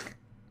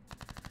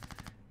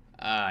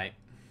 Alright.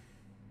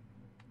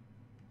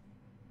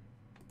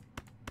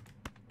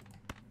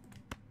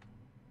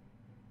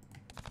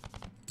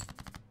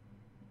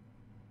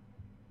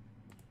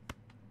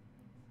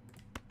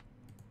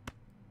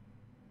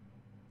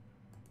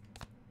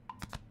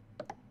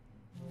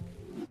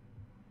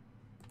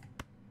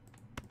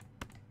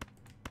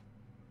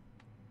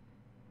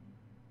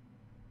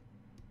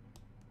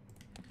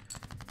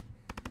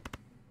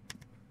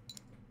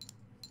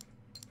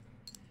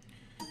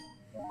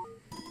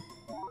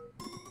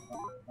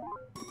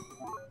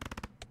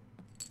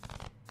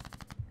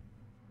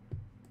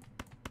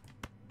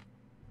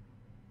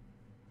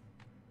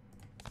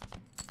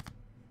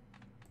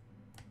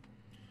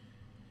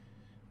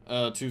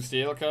 Two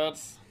steel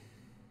cards.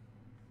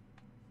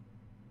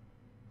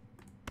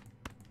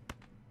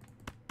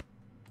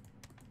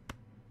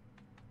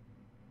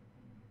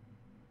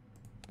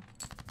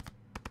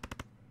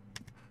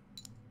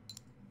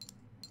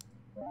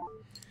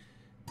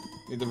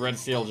 Need the red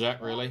steel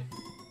jack, really?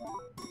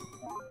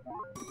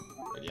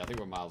 But yeah, I think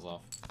we're miles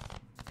off.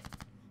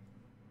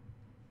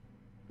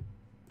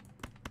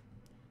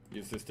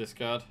 Use this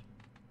discard.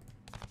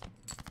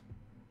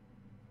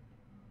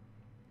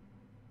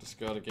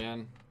 Discard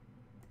again.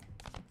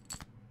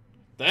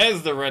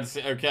 There's the red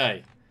steel.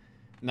 Okay.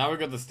 Now we've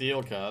got the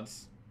steel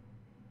cards.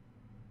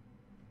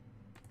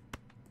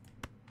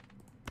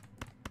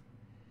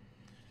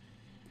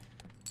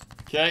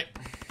 Okay.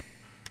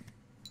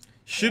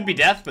 Should be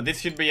death, but this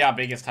should be our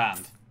biggest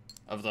hand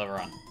of the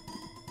run.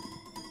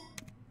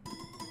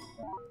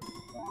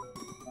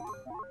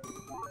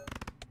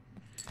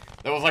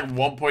 That was like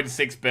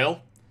 1.6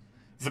 bill.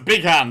 It's a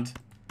big hand.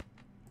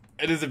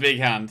 It is a big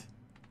hand.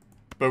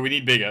 But we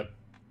need bigger.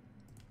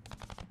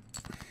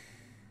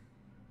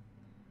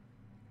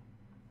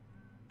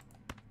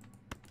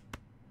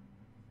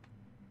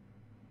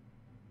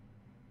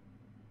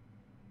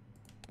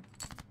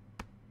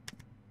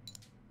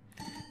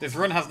 This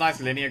run has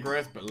nice linear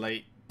growth, but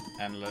late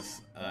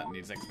endless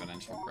needs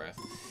exponential growth.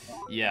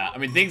 Yeah, I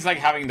mean, things like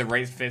having the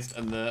Raised Fist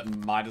and the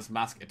Midas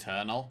Mask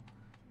Eternal.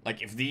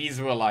 Like, if these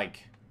were,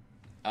 like,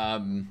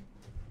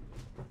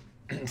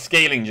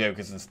 scaling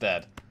jokers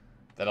instead,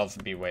 that'd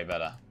also be way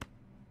better.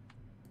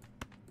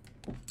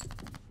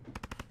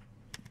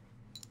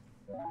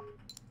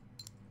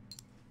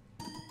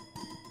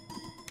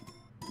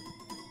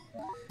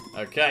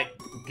 Okay,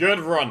 good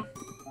run.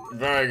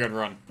 Very good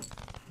run.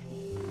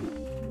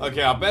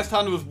 Okay, our best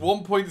hand was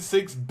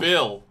 1.6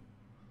 bill.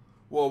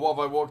 Whoa, what have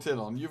I walked in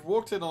on? You've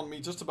walked in on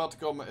me just about to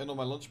go in on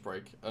my lunch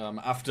break.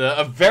 After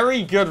a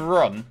very good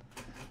run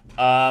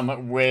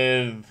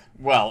with,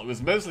 well, it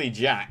was mostly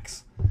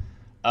jacks.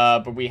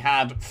 But we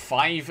had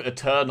 5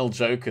 Eternal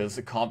Jokers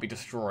that can't be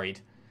destroyed.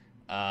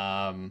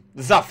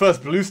 This is our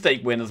first blue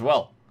state win as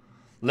well.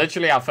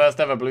 Literally our first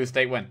ever blue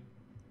state win.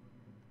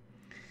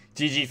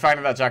 GG,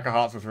 finding that Jack of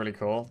Hearts was really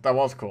cool. That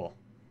was cool.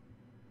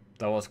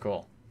 That was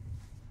cool.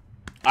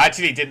 I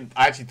actually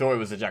thought it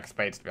was a Jack of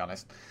Spades, to be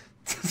honest.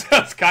 So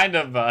that's kind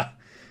of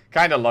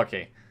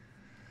lucky.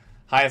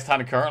 Highest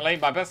hand currently.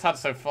 My best hand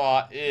so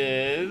far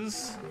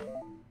is...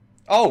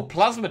 Oh,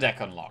 Plasma deck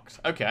unlocked.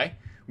 Okay.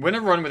 Win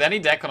a run with any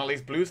deck on at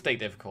least blue state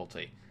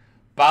difficulty.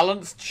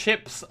 Balance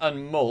chips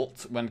and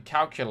mult when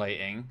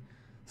calculating.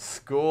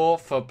 Score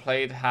for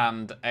played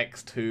hand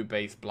x2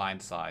 base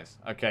blind size.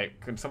 Okay,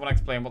 can someone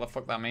explain what the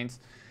fuck that means?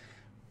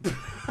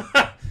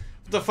 What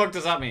the fuck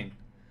does that mean?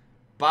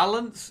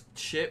 Balance,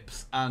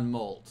 chips, and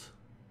malt.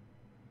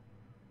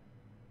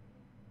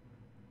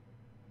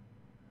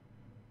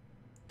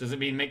 Does it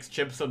mean mix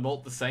chips and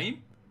malt the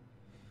same?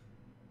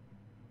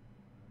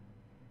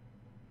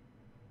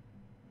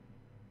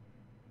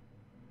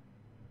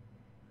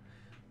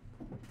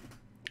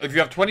 If you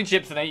have 20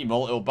 chips and 80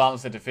 malt, it will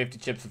balance into 50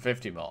 chips and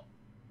 50 malt.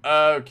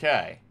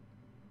 Okay.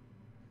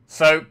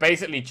 So,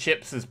 basically,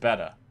 chips is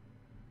better.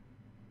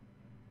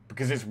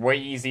 Because it's way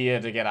easier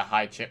to get a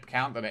high chip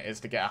count than it is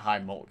to get a high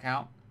malt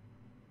count.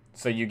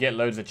 So you get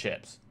loads of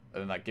chips,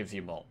 and then that gives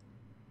you malt.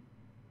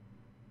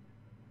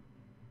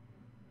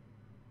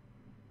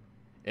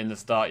 In the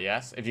start,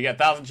 yes. If you get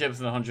 1,000 chips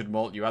and 100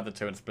 malt, you add the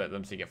two and split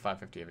them, so you get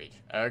 550 of each.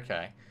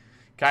 Okay.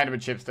 Kind of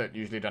with chips that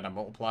usually don't have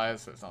multipliers,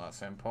 so it's not that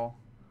simple.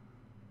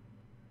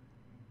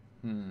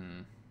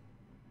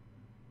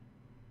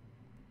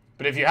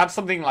 But if you had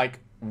something like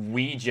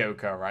Wii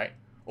Joker, right?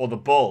 Or the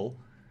Bull,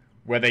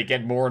 where they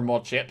get more and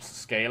more chips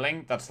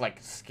scaling, that's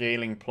like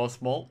scaling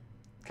plus malt,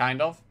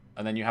 kind of.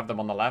 And then you have them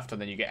on the left, and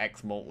then you get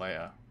X malt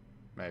later.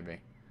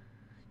 Maybe.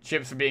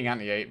 Chips for being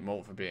anti-8,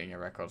 malt for being your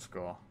record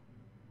score.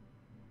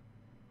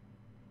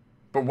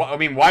 But what, I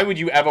mean, why would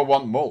you ever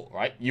want malt,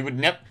 right? You would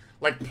never...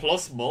 Like,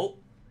 plus malt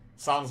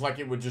sounds like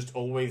it would just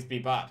always be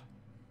bad.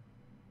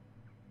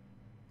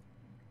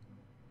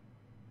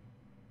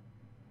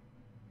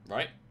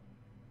 Right?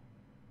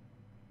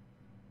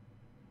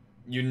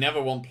 You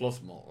never want plus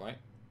malt, right?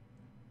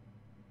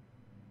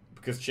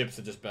 Because chips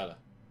are just better.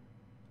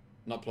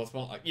 Not plus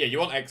malt? Like, yeah, you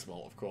want X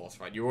malt, of course,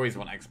 right? You always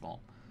want X malt.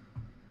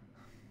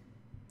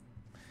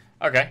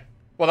 Okay.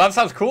 Well, that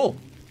sounds cool.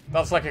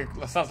 That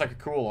sounds like a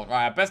cool one.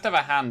 Right, our best ever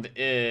hand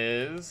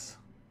is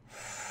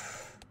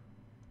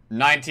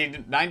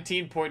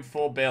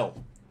 19.4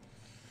 bill.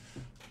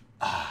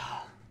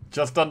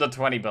 Just under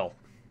 20 bill.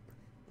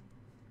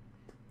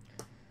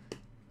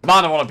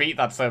 Man, I want to beat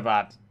that so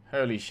bad.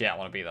 Holy shit, I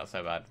want to beat that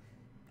so bad.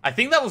 I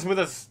think that was with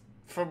us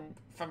from,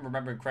 if I'm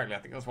remembering correctly, I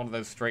think that was one of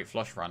those straight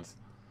flush runs.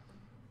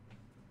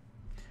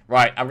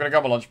 Right, I'm going to go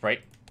on my lunch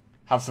break.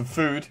 Have some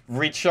food,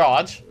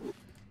 recharge.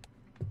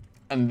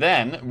 And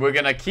then we're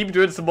going to keep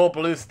doing some more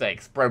blue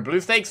stakes. Bro,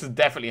 blue stakes is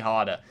definitely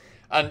harder.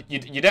 And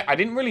I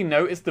didn't really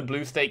notice the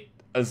blue stake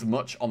as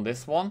much on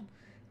this one.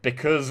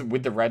 Because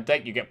with the red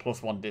deck, you get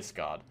 +1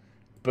 discard.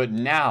 But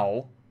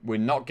now, we're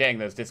not getting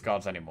those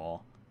discards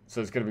anymore. So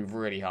it's going to be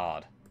really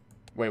hard.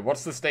 Wait,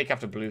 what's the stake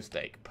after blue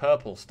stake?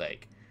 Purple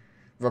stake.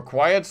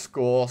 Required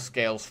score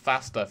scales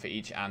faster for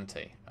each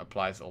ante.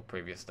 Applies to all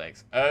previous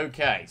stakes.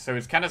 Okay, so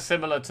it's kind of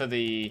similar to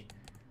the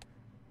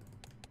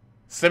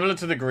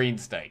green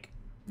stake.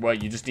 Where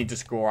you just need to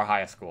score a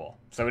higher score.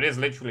 So it is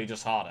literally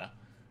just harder.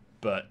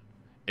 But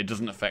it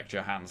doesn't affect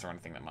your hands or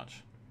anything that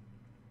much.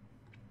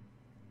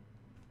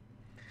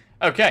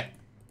 Okay.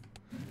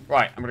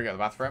 Right, I'm going to go to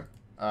the bathroom.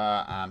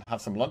 And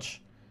have some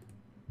lunch.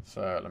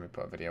 So let me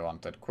put a video on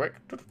dead quick.